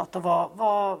köper för något och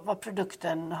vad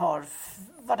produkten har,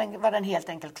 vad den helt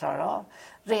enkelt klarar av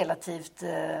relativt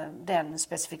den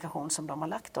specifikation som de har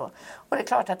lagt då. Och det är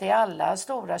klart att i alla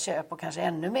stora köp och kanske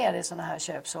ännu mer i sådana här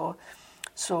köp så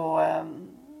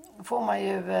får man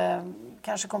ju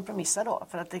kanske kompromissa då,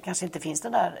 för att det kanske inte finns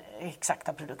den där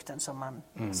exakta produkten som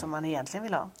man egentligen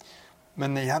vill ha.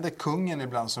 Men ni hade kungen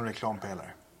ibland som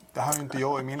reklampelare. Det har ju inte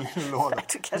jag i min lilla låda.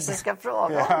 Du kanske ska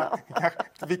fråga honom.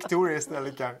 Victoria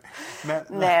istället kanske.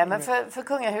 Men för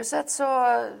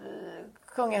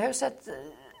kungahuset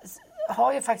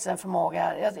har ju faktiskt en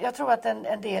förmåga. Jag tror att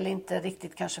en del inte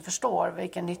riktigt kanske förstår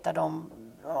vilken nytta om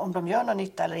de gör någon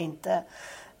nytta eller inte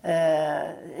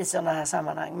i sådana här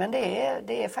sammanhang. Men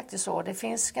det är faktiskt så. Det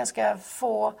finns ganska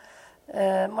få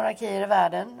monarkier i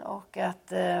världen, och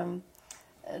att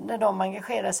när de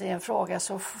engagerar sig i en fråga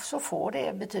så får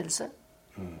det betydelse.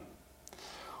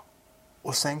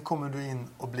 Och sen kommer du in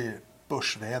och blir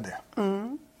börs-vd.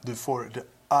 Du får det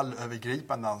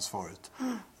allövergripande ansvaret.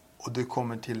 Och du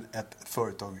kommer till ett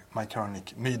företag,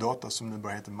 Mycronic, MyData, som nu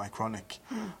bara heter Mycronic.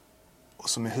 Och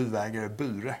som är huvudägare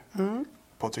Bure.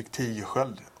 Patrik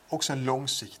Tigersköld. Också en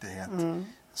långsiktighet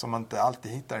som man inte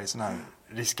alltid hittar i sådana här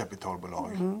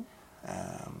riskkapitalbolag.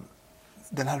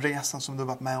 Den här resan som du har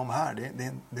varit med om här, det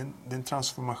är en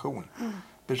transformation.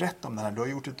 Berätta om den här. Du har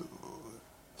gjort ett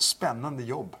spännande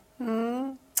jobb. Det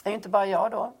är ju inte bara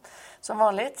jag då. Som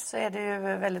vanligt så är det ju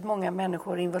väldigt många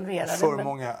människor involverade. För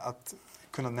många att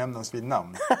kunna nämnas vid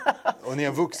namn. Och ni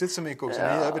har vuxit så mycket också. Ni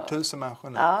är över 1000 människor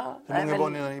nu. Ja, hur många var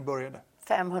ni när ni började?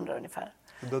 500 ungefär.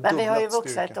 Men vi har ju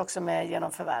vuxit också med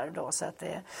genom förvärv då. Så att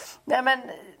det, nej men,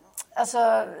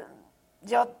 alltså...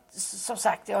 Som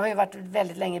sagt, jag har ju varit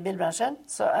väldigt länge i bilbranschen.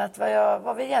 Så att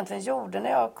vad vi egentligen gjorde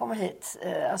när jag kom hit...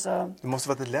 Det måste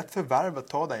varit ett lätt förvärv att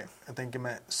ta dig. Jag tänker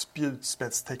med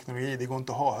spjutspetsteknologi. Det går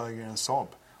inte att ha högre än Saab.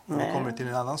 Och då kommer till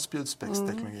en annan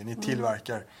spjutspetsteknologi. Ni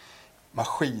tillverkar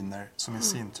maskiner som i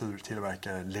sin tur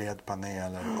tillverkar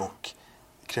ledpaneler och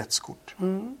kretskort.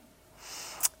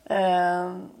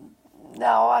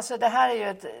 Ja, alltså det här är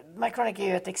ju Mycronic är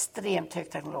ju ett extremt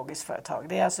högteknologiskt företag.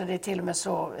 Det är till och med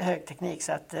så hög teknik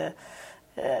så att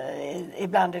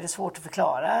ibland är det svårt att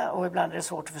förklara och ibland är det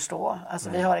svårt att förstå. Alltså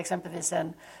vi har exempelvis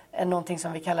någonting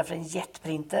som vi kallar för en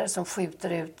jetprinter som skjuter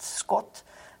ut skott,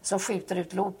 som skjuter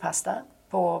ut lodpasta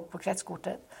på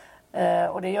kretskortet.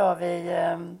 Och det gör vi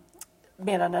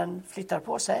medan den flyttar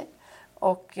på sig.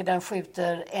 Och den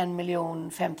skjuter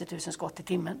 1 050 000 skott i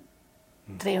timmen.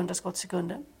 300 skott i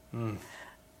sekunden.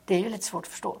 Det är ju lite svårt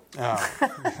att förstå. Ja.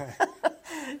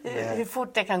 Hur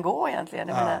fort det kan gå egentligen.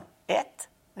 Jag menar,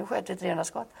 nu sköt vi 300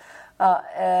 skott. Ja,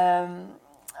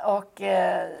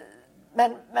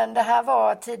 Men det här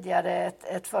var tidigare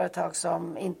ett företag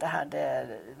som inte hade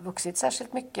vuxit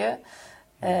särskilt mycket.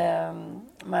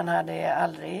 Man hade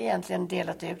aldrig egentligen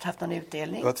delat ut, haft någon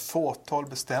utdelning. Det var ett fåtal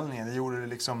beställningar, det gjorde det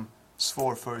liksom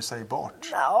svårförutsägbart.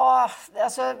 Ja,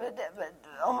 alltså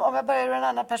om jag börjar ur en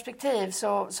annan perspektiv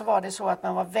så var det så att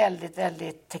man var väldigt,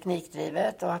 väldigt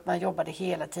teknikdrivet och att man jobbade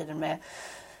hela tiden med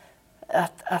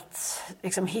att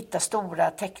liksom hitta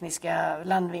stora tekniska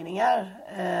landvinningar.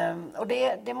 Och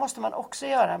det måste man också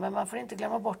göra, men man får inte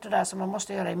glömma bort det där som man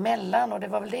måste göra emellan. Och det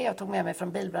var väl det jag tog med mig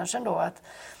från bilbranschen då, att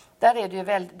där är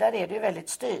det ju väldigt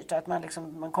styrt. Att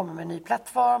man kommer med en ny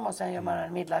plattform och sen gör man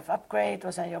en midlife upgrade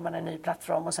och sen gör man en ny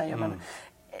plattform och sen gör man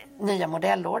nya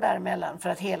modellår däremellan för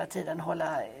att hela tiden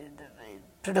hålla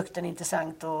produkten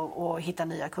intressant och hitta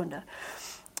nya kunder.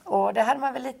 Och det hade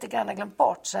man väl lite grann glömt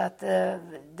bort, så att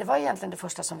det var egentligen det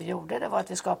första som vi gjorde. Det var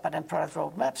att vi skapade en product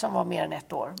roadmap som var mer än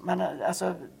 1 år.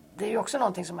 Det är ju också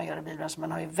någonting som man gör i bilbranschen,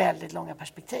 man har ju väldigt långa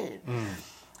perspektiv.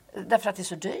 Därför att det är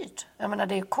så dyrt. Jag menar,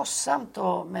 det är kostsamt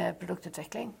då med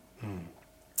produktutveckling.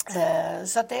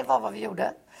 Så att det var vad vi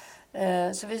gjorde.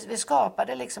 Så vi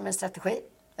skapade liksom en strategi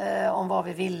om vad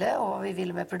vi ville och vad vi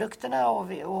ville med produkterna.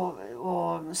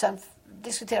 Och sen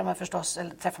diskuterar man förstås,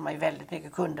 eller träffar man ju väldigt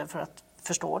mycket kunder för att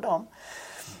förstå dem.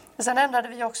 Och sen ändrade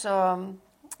vi också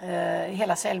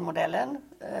hela säljmodellen.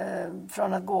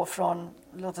 Från att gå från,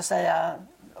 låt oss säga,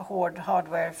 hård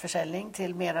hardware-försäljning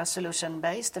till mera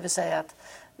solution-based. Det vill säga att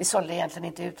vi sålde egentligen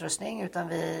inte utrustning utan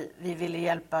vi ville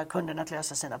hjälpa kunderna att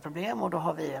lösa sina problem och då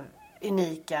har vi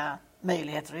unika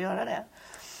möjligheter att göra det.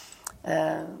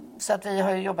 Så att vi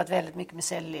har ju jobbat väldigt mycket med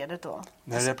säljledet då.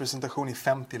 Det är representation i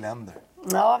 50 länder.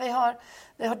 Ja,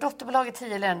 vi har dotterbolag i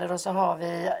 10 länder och så har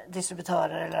vi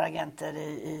distributörer eller agenter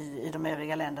i de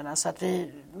övriga länderna. Så att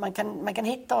man kan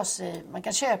hitta oss man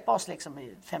kan köpa oss liksom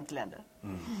i 50 länder.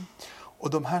 Och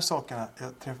de här sakerna,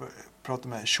 jag pratade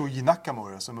med Shoji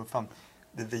Nakamura som uppfann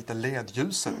det vita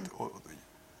ledljuset.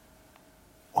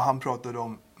 Och han pratade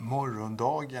om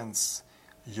morgondagens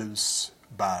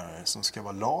ljusbärare som ska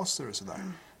vara laser och sådär.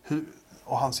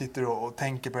 Och han sitter och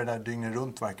tänker på det där dygnet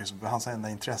runt, verkar som hans enda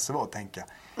intresse var att tänka.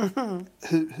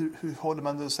 Hur håller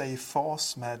man sig i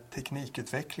fas med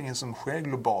teknikutvecklingen som sker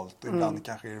globalt och ibland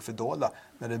kanske är det fördolda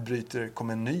när det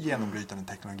kommer en ny genombrytande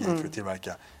teknologi för att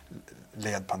tillverka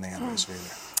ledpaneler och så vidare?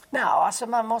 Alltså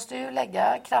man måste ju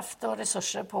lägga kraft och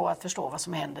resurser på att förstå vad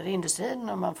som händer i industrin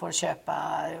och man får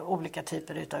köpa olika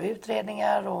typer utav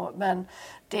utredningar. Men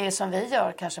det som vi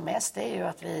gör kanske mest är ju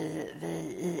att vi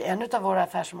i en utav våra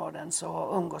affärsområden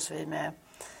så umgås vi med,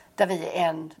 där vi är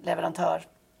en leverantör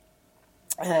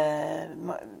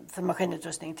för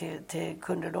maskinutrustning till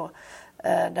kunder då.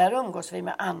 Där umgås vi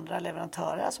med andra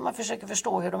leverantörer, alltså man försöker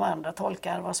förstå hur de andra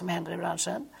tolkar vad som händer i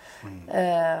branschen.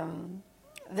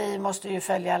 Vi måste ju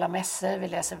följa alla mässor, vi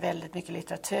läser väldigt mycket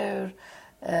litteratur.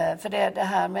 För det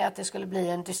här med att det skulle bli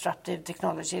en disruptive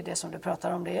technology, det som du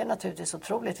pratar om, det är naturligtvis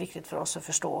otroligt viktigt för oss att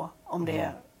förstå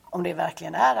om det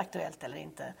verkligen är aktuellt eller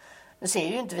inte. Nu ser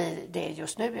ju inte vi det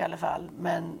just nu i alla fall,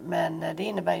 men det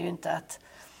innebär ju inte att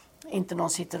inte någon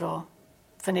sitter och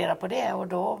funderar på det och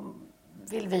då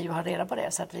vill vi ju ha reda på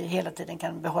det så att vi hela tiden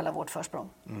kan behålla vårt försprång.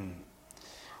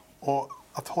 Och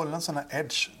att hålla en sån här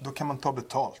edge, då kan man ta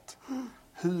betalt.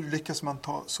 Hur lyckas man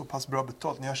ta så pass bra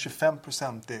betalt? Ni har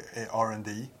 25% i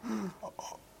R&D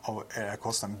av era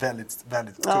kostnader. Väldigt,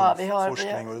 väldigt tung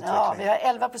forskning och utveckling. Ja, vi har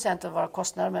 11% av våra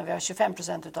kostnader men vi har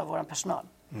 25% av vår personal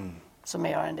som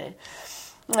är R&D.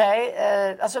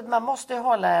 Nej, alltså man måste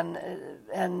hålla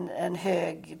en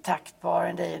hög takt på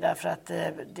R&D därför att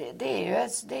det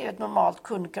är ju ett normalt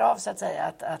kundkrav så att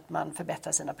säga att man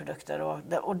förbättrar sina produkter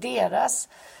och deras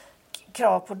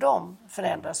krav på dem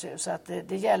förändras ju så att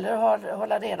det gäller att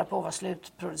hålla reda på vad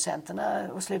slutproducenterna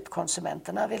och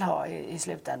slutkonsumenterna vill ha i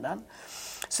slutändan.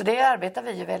 Så det arbetar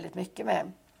vi ju väldigt mycket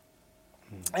med.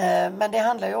 Men det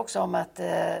handlar ju också om att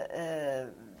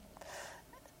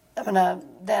jag menar,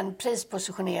 den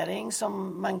prispositionering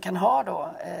som man kan ha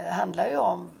då handlar ju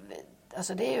om,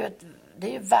 alltså det är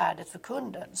ju värdet för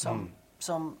kunden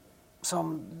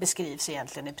som beskrivs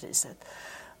egentligen i priset.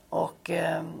 Och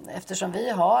eftersom vi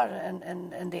har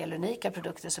en del unika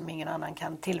produkter som ingen annan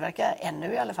kan tillverka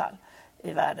ännu i alla fall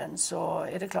i världen så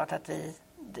är det klart att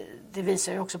det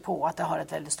visar ju också på att det har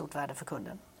ett väldigt stort värde för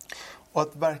kunden. Och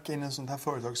att verka in i en sånt här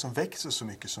företag som växer så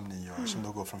mycket som ni gör, som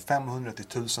då går från 500 till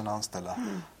 1000 anställda.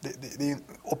 Det är en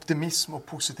optimism och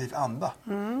positiv anda.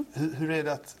 Hur är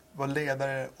det att vara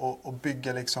ledare och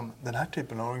bygga liksom den här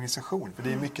typen av organisation? För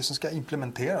det är mycket som ska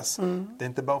implementeras. Det är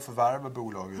inte bara att förvärva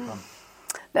bolag utan...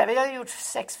 Nej, vi har gjort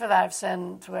 6 förvärv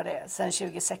sen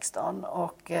 2016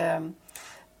 och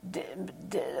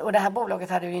och det här bolaget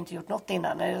hade ju inte gjort något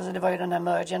innan. Alltså det var ju den här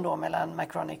mergen då mellan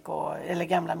Mycronic eller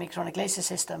gamla Mycronic Laser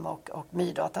System och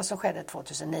MyData som skedde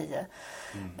 2009.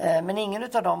 Men ingen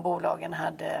av de bolagen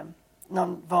hade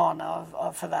någon vana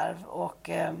av förvärv.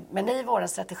 Men i vår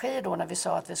strategi då när vi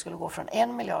sa att vi skulle gå från 1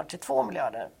 miljard till 2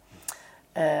 miljarder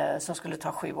som skulle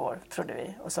ta 7 år, trodde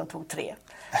vi, och som tog 3.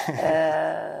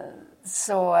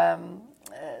 Så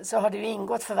har det ju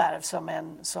ingått förvärv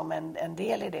som en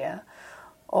del i det.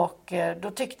 Och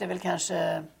då tyckte väl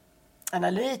kanske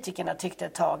analytikerna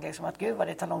ett tag liksom att gud vad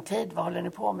det tar lång tid, vad håller ni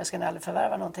på med, ska ni aldrig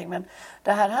förvärva någonting? Men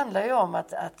det här handlar ju om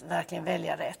att verkligen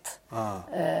välja rätt.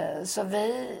 Så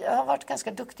vi har varit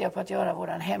ganska duktiga på att göra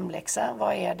våran hemläxa.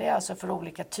 Vad är det alltså för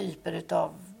olika typer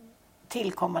utav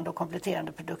tillkommande och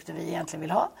kompletterande produkter vi egentligen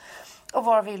vill ha? Och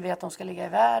var vill vi att de ska ligga i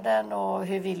världen och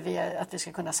hur vill vi att vi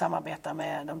ska kunna samarbeta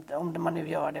med dem, om man nu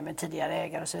gör det med tidigare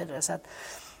ägare och så vidare.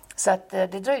 Så att det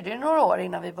dröjde ju några år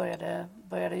innan vi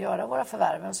började göra våra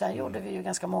förvärv. Och sen gjorde vi ju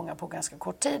ganska många på ganska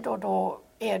kort tid. Och då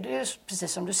är det ju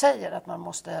precis som du säger att man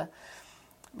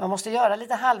måste göra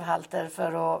lite halvhalter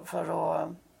för att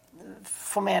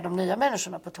få med de nya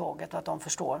människorna på tåget och att de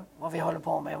förstår vad vi håller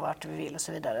på med och vart vi vill och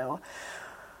så vidare.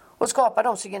 Och skapa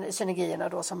de synergierna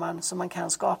då som man kan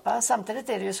skapa. Samtidigt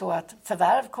är det ju så att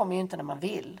förvärv kommer ju inte när man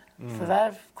vill.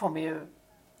 Förvärv kommer ju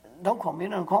när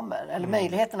de kommer. Eller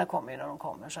möjligheterna kommer ju när de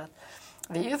kommer. Så att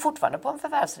vi är ju fortfarande på en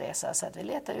förvärvsresa. Så att vi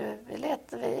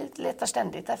letar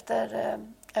ständigt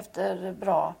efter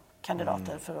bra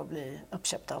kandidater för att bli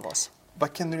uppköpta av oss.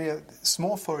 Vad kan du ge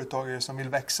små företagare som vill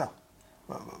växa?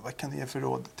 Vad kan du ge för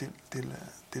råd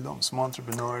till dem? Små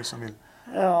entreprenörer som vill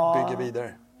bygga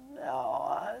vidare?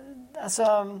 Ja,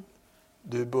 alltså...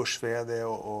 Du är börs-vd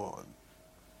och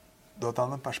du har ett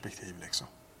annat perspektiv liksom.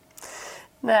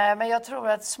 Nej, men jag tror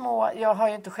att jag har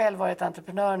ju inte själv varit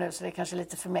entreprenör nu så det är kanske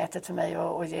lite förmätet för mig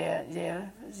att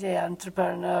ge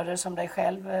entreprenörer som dig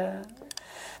själv.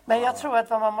 Men jag tror att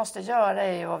vad man måste göra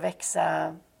är ju att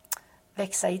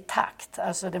växa i takt.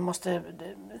 Alltså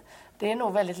det är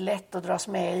nog väldigt lätt att dras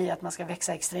med i att man ska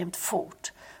växa extremt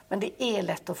fort. Men det är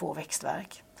lätt att få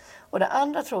växtverk. Och det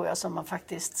andra tror jag som man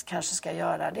faktiskt kanske ska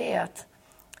göra det är att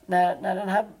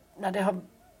när det har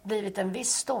blivit en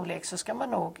viss storlek så ska man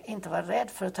nog inte vara rädd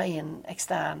för att ta in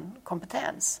extern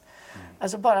kompetens.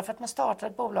 Alltså bara för att man startar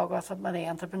ett bolag och för att man är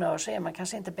entreprenör så är man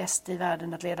kanske inte bäst i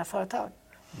världen att leda företag.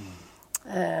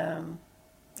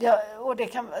 Och det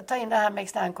kan ta in det här med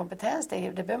extern kompetens.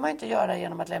 Det behöver man inte göra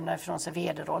genom att lämna ifrån sig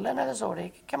vd-rollen eller så. Det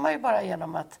kan man ju bara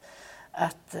genom att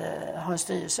ha en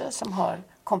styrelse som har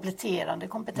kompletterande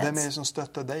kompetens. Vem är det som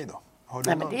stöttar dig då?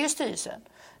 Men det är ju styrelsen.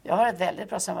 Jag har ett väldigt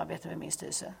bra samarbete med min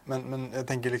styrelse. Men jag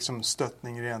tänker liksom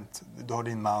stöttning rent. Du har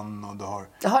din man och du har...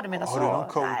 Jaha, du menar så? Har du någon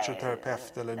coach och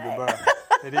terapeut? Eller du bara,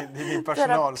 är det din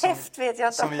personal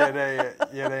som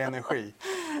ger dig energi?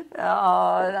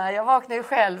 Ja, jag vaknar ju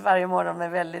själv varje morgon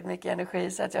med väldigt mycket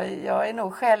energi. Så att jag är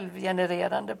nog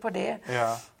självgenererande på det.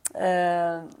 Ja.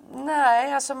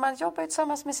 Nej, alltså man jobbar ju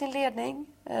tillsammans med sin ledning.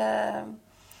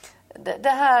 Det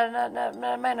här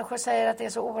när människor säger att det är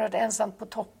så oerhört ensamt på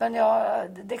toppen. Ja,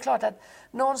 det är klart att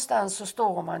någonstans så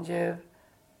står man ju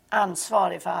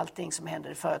ansvarig för allting som händer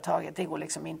i företaget. Det går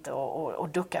liksom inte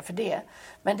att ducka för det.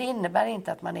 Men det innebär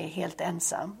inte att man är helt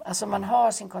ensam. Alltså man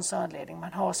har sin koncernledning,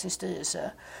 man har sin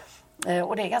styrelse.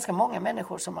 Och det är ganska många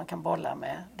människor som man kan bolla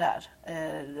med där.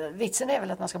 Vitsen är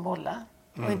väl att man ska bolla.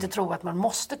 Och inte tro att man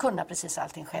måste kunna precis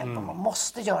allting själv. Och man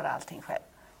måste göra allting själv.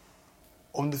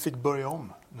 Om du fick börja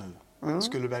om nu,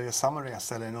 skulle du välja samma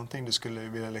resa eller någonting du skulle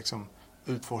vilja liksom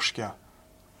utforska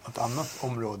något annat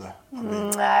område?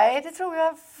 Nej, det tror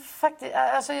jag faktiskt.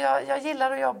 Alltså jag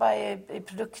gillar att jobba i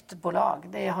produktbolag,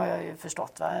 det har jag ju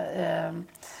förstått. Va?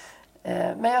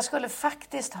 Men jag skulle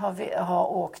faktiskt ha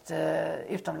åkt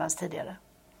utomlands tidigare.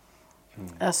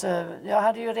 Alltså, jag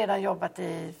hade ju redan jobbat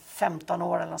i 15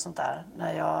 år eller något sånt där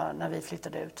när vi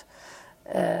flyttade ut.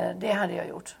 Det hade jag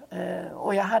gjort.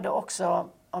 Och jag hade också,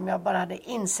 om jag bara hade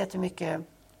insett hur mycket...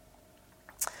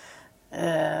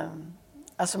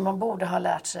 alltså man borde ha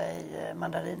lärt sig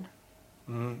mandarin.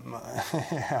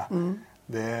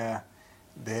 Det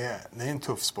är en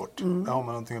tuff sport. Där har man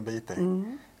någonting att bita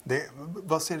i.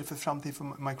 Vad ser du för framtid för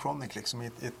Mycronic liksom, i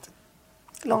ett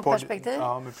långt perspektiv?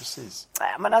 Ja, men precis.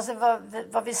 Nej, men alltså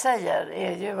vad vi säger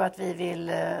är ju att vi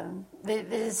vill...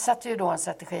 Vi satte ju då en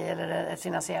strategi eller ett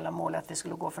finansiella mål att vi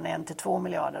skulle gå från 1 till 2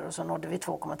 miljarder och så nådde vi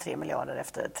 2,3 miljarder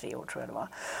efter 3 år tror jag det var.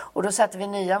 Och då satte vi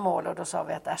nya mål och då sa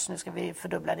vi att nu ska vi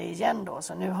fördubbla det igen då.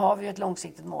 Så nu har vi ett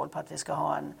långsiktigt mål på att vi ska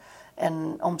ha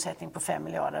en omsättning på 5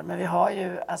 miljarder. Men vi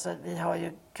har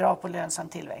ju krav på lönsam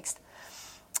tillväxt.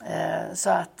 Så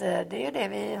att det är ju det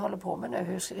vi håller på med nu.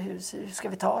 Hur ska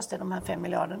vi ta oss till de här 5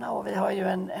 miljarderna? Och vi har ju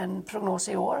en prognos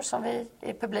i år som vi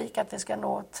är publik att det ska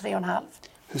nå 3,5.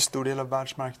 Hur stor del av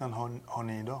världsmarknaden har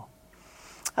ni idag?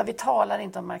 Ja, vi talar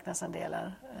inte om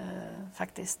marknadsandelar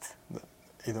faktiskt.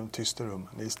 I de tysta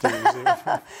rummen, i styrelserum?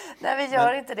 Nej, vi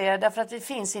gör inte det. Därför att vi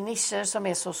finns i nischer som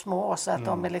är så små så att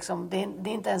de är liksom, det är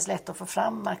inte ens lätt att få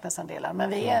fram marknadsandelar. Men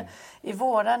vi är, i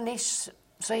våra nisch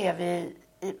så är vi,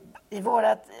 i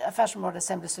vårat affärsområde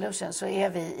Assembly Solutions så är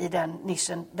vi i den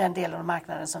nischen, den delen av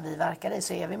marknaden som vi verkar i,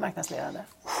 så är vi marknadsledande.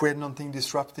 Sker det någonting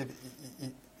disruptive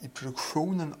i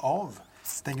produktionen av,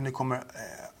 tänker ni kommer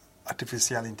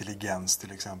artificiell intelligens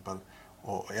till exempel,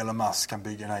 och Elon Musk kan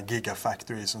bygga den här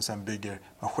Gigafactory som sen bygger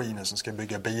maskiner som ska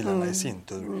bygga bilarna i sin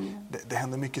tur. Det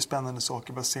händer mycket spännande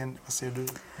saker. Vad ser du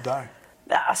där?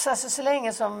 Alltså så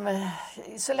länge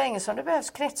som det behövs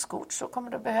kretskort så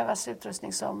kommer det behövas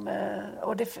utrustning som...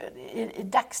 Och i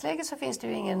dagsläget så finns det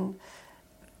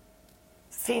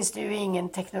ju ingen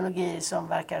teknologi som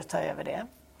verkar ta över det.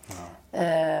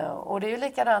 Och det är ju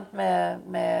likadant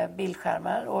med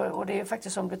bildskärmar och det är ju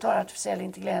faktiskt om du tar artificiell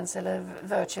intelligens eller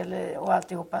virtual och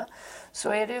alltihopa,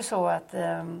 så är det ju så att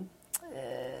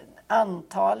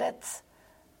antalet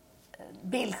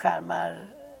bildskärmar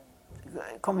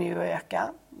kommer ju att öka.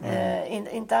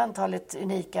 Inte antalet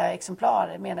unika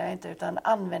exemplar menar jag inte, utan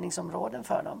användningsområden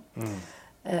för dem.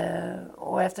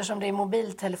 Och eftersom det är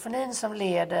mobiltelefonin som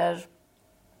leder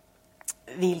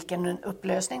vilken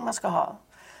upplösning man ska ha,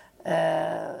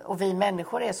 och vi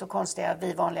människor är så konstiga,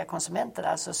 vi vanliga konsumenter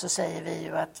alltså, så säger vi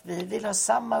ju att vi vill ha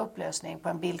samma upplösning på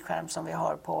en bildskärm som vi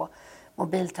har på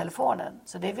mobiltelefonen.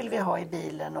 Så det vill vi ha i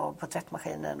bilen och på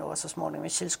tvättmaskinen och så småningom i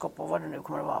kylskåp och vad det nu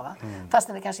kommer att vara. Fast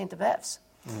det kanske inte behövs.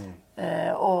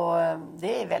 Och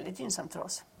det är väldigt gynnsamt för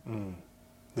oss.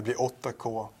 Det blir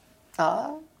 8K.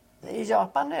 Ja, i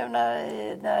Japan nu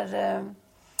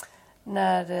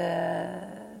när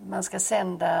man ska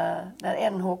sända,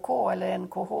 när NHK eller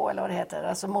NKH eller vad det heter,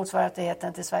 alltså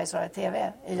motsvarigheten till Sveriges Radio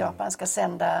TV i Japan ska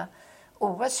sända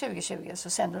OS 2020, så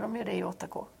sänder de ju det i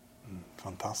 8K.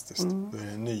 Fantastiskt. Det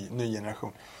är en ny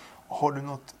generation. Har du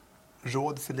något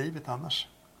råd för livet annars?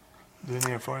 Du är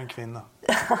en erfaren kvinna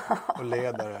och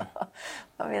ledare.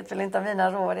 Jag vet väl inte om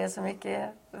mina råd är så mycket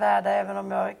värda, även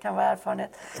om jag kan vara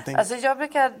erfarenhet. Alltså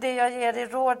det jag ger i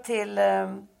råd till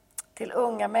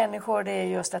unga människor, det är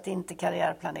just att inte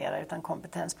karriärplanera utan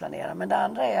kompetensplanera. Men det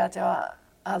andra är att jag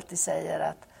alltid säger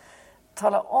att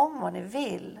tala om vad ni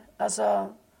vill.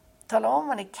 Alltså tala om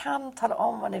vad ni kan, tala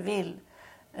om vad ni vill.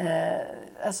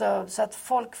 Alltså, så att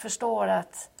folk förstår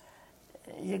att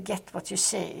you get what you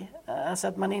see. Alltså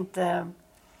att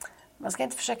man ska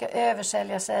inte försöka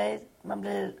översälja sig.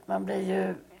 Man blir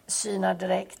ju synad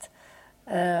direkt.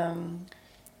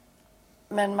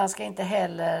 Men man ska inte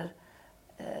heller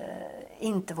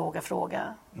inte våga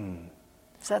fråga.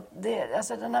 Så att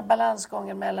alltså den här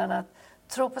balansgången mellan att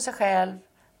tro på sig själv,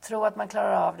 tro att man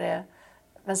klarar av det,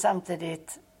 men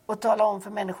samtidigt och tala om för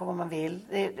människor vad man vill.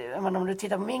 Om du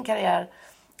tittar på min karriär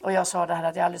och jag sa det här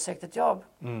att jag aldrig sökt ett jobb,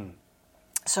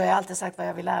 så har jag alltid sagt vad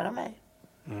jag vill lära mig.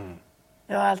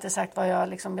 Jag har alltid sagt vad jag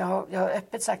har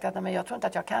öppet sagt att nej, jag tror inte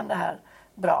att jag kan det här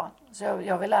bra, så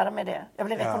jag vill lära mig det. Jag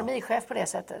blev ekonomichef på det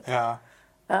sättet.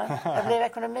 Jag blev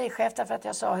ekonomichef därför att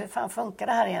jag sa, hur fan funkar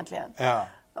det här egentligen?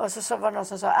 Och så var det någon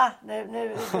som sa,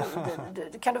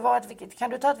 kan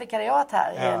du ta ett vikariat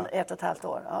här i 1,5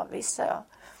 år? Ja, visst, sa jag.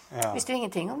 Visste ju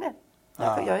ingenting om det.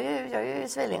 Jag är ju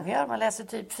civilingenjör. Man läser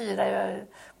typ 4,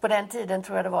 på den tiden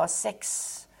tror jag det var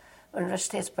 6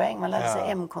 universitetspoäng. Man lärde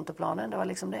sig M-kontoplanen, det var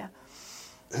liksom det.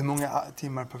 Hur många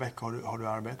timmar per vecka har du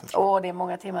arbetat? Det är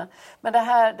många timmar. Men det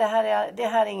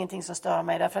här är ingenting som stör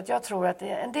mig. Därför att jag tror att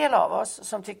det är en del av oss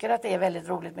som tycker att det är väldigt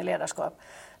roligt med ledarskap.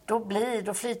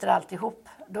 Då flyter allt ihop.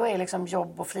 Då är liksom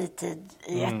jobb och fritid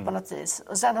i ett på något vis.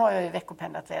 Och sen har jag ju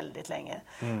veckopendlat väldigt länge.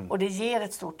 Och det ger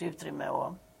ett stort utrymme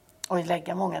att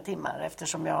lägga många timmar,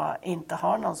 eftersom jag inte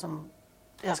har någon som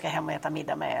jag ska hem och äta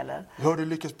middag med. Eller... Hur har du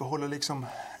lyckats behålla liksom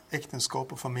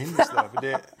äktenskap och familj?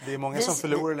 Det är många som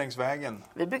förlorar längs vägen.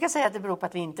 Vi brukar säga att det beror på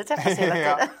att vi inte träffas hela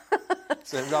tiden.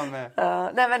 Så ibland med...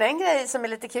 nej, men en grej som är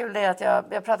lite kul är att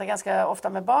jag pratar ganska ofta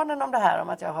med barnen om det här, om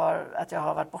att jag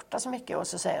har varit borta så mycket, och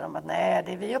så säger de att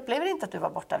nej, vi upplever inte att du var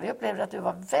borta, vi upplever att du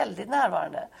var väldigt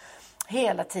närvarande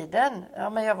hela tiden. Ja,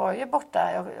 men jag var ju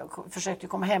borta, jag försökte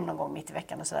komma hem någon gång mitt i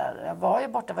veckan och sådär. Jag var ju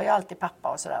borta, var ju alltid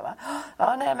pappa och sådär, va.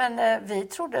 Ja, nej, men vi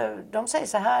trodde, de säger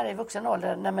så här i vuxen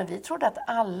ålder, nej men vi trodde att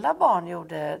alla barn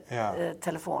gjorde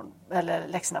telefon, eller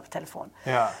läxorna på telefon.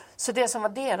 Så det som var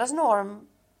deras norm,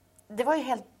 det var ju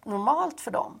helt normalt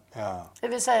för dem. Det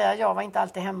vill säga, jag var inte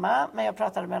alltid hemma, men jag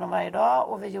pratade med dem varje dag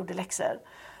och vi gjorde läxor.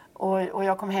 Och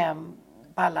jag kom hem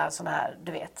på alla sådana här,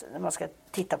 du vet, när man ska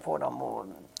titta på dem och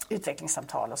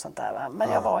utvecklingssamtal och sånt där. Va?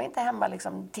 Men jag var inte hemma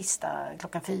liksom tisdag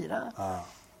 4:00.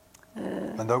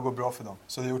 Men det går bra för dem.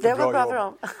 Så det har gjort det ett bra jobb. För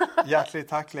dem. Hjärtligt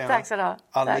tack, Lena. Tack så du ha.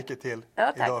 All tack. lycka till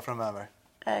idag framöver.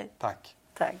 Hej. Tack.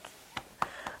 Tack.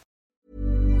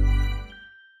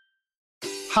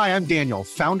 Hi, I'm Daniel,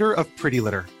 founder of Pretty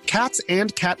Litter. Cats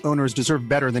and cat owners deserve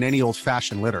better than any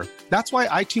old-fashioned litter. That's why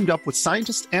I teamed up with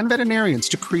scientists and veterinarians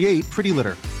to create Pretty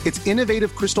Litter. Its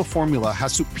innovative crystal formula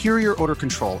has superior odor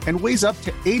control and weighs up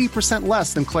to 80%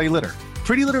 less than clay litter.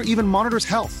 Pretty Litter even monitors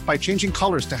health by changing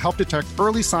colors to help detect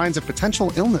early signs of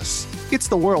potential illness. It's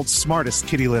the world's smartest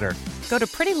kitty litter. Go to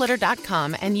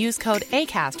prettylitter.com and use code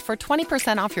ACAST for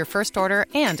 20% off your first order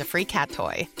and a free cat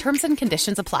toy. Terms and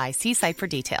conditions apply. See site for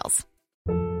details.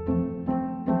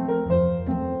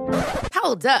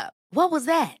 Hold up. What was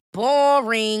that?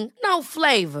 Boring. No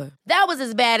flavor. That was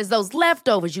as bad as those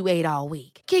leftovers you ate all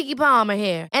week. Keke Palmer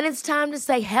here, and it's time to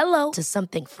say hello to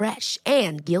something fresh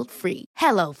and guilt-free.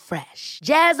 Hello Fresh.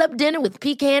 Jazz up dinner with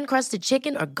pecan-crusted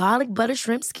chicken or garlic butter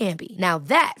shrimp scampi. Now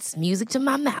that's music to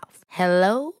my mouth.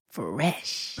 Hello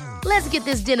Fresh. Let's get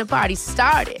this dinner party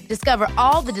started. Discover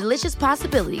all the delicious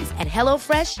possibilities at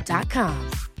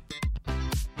hellofresh.com.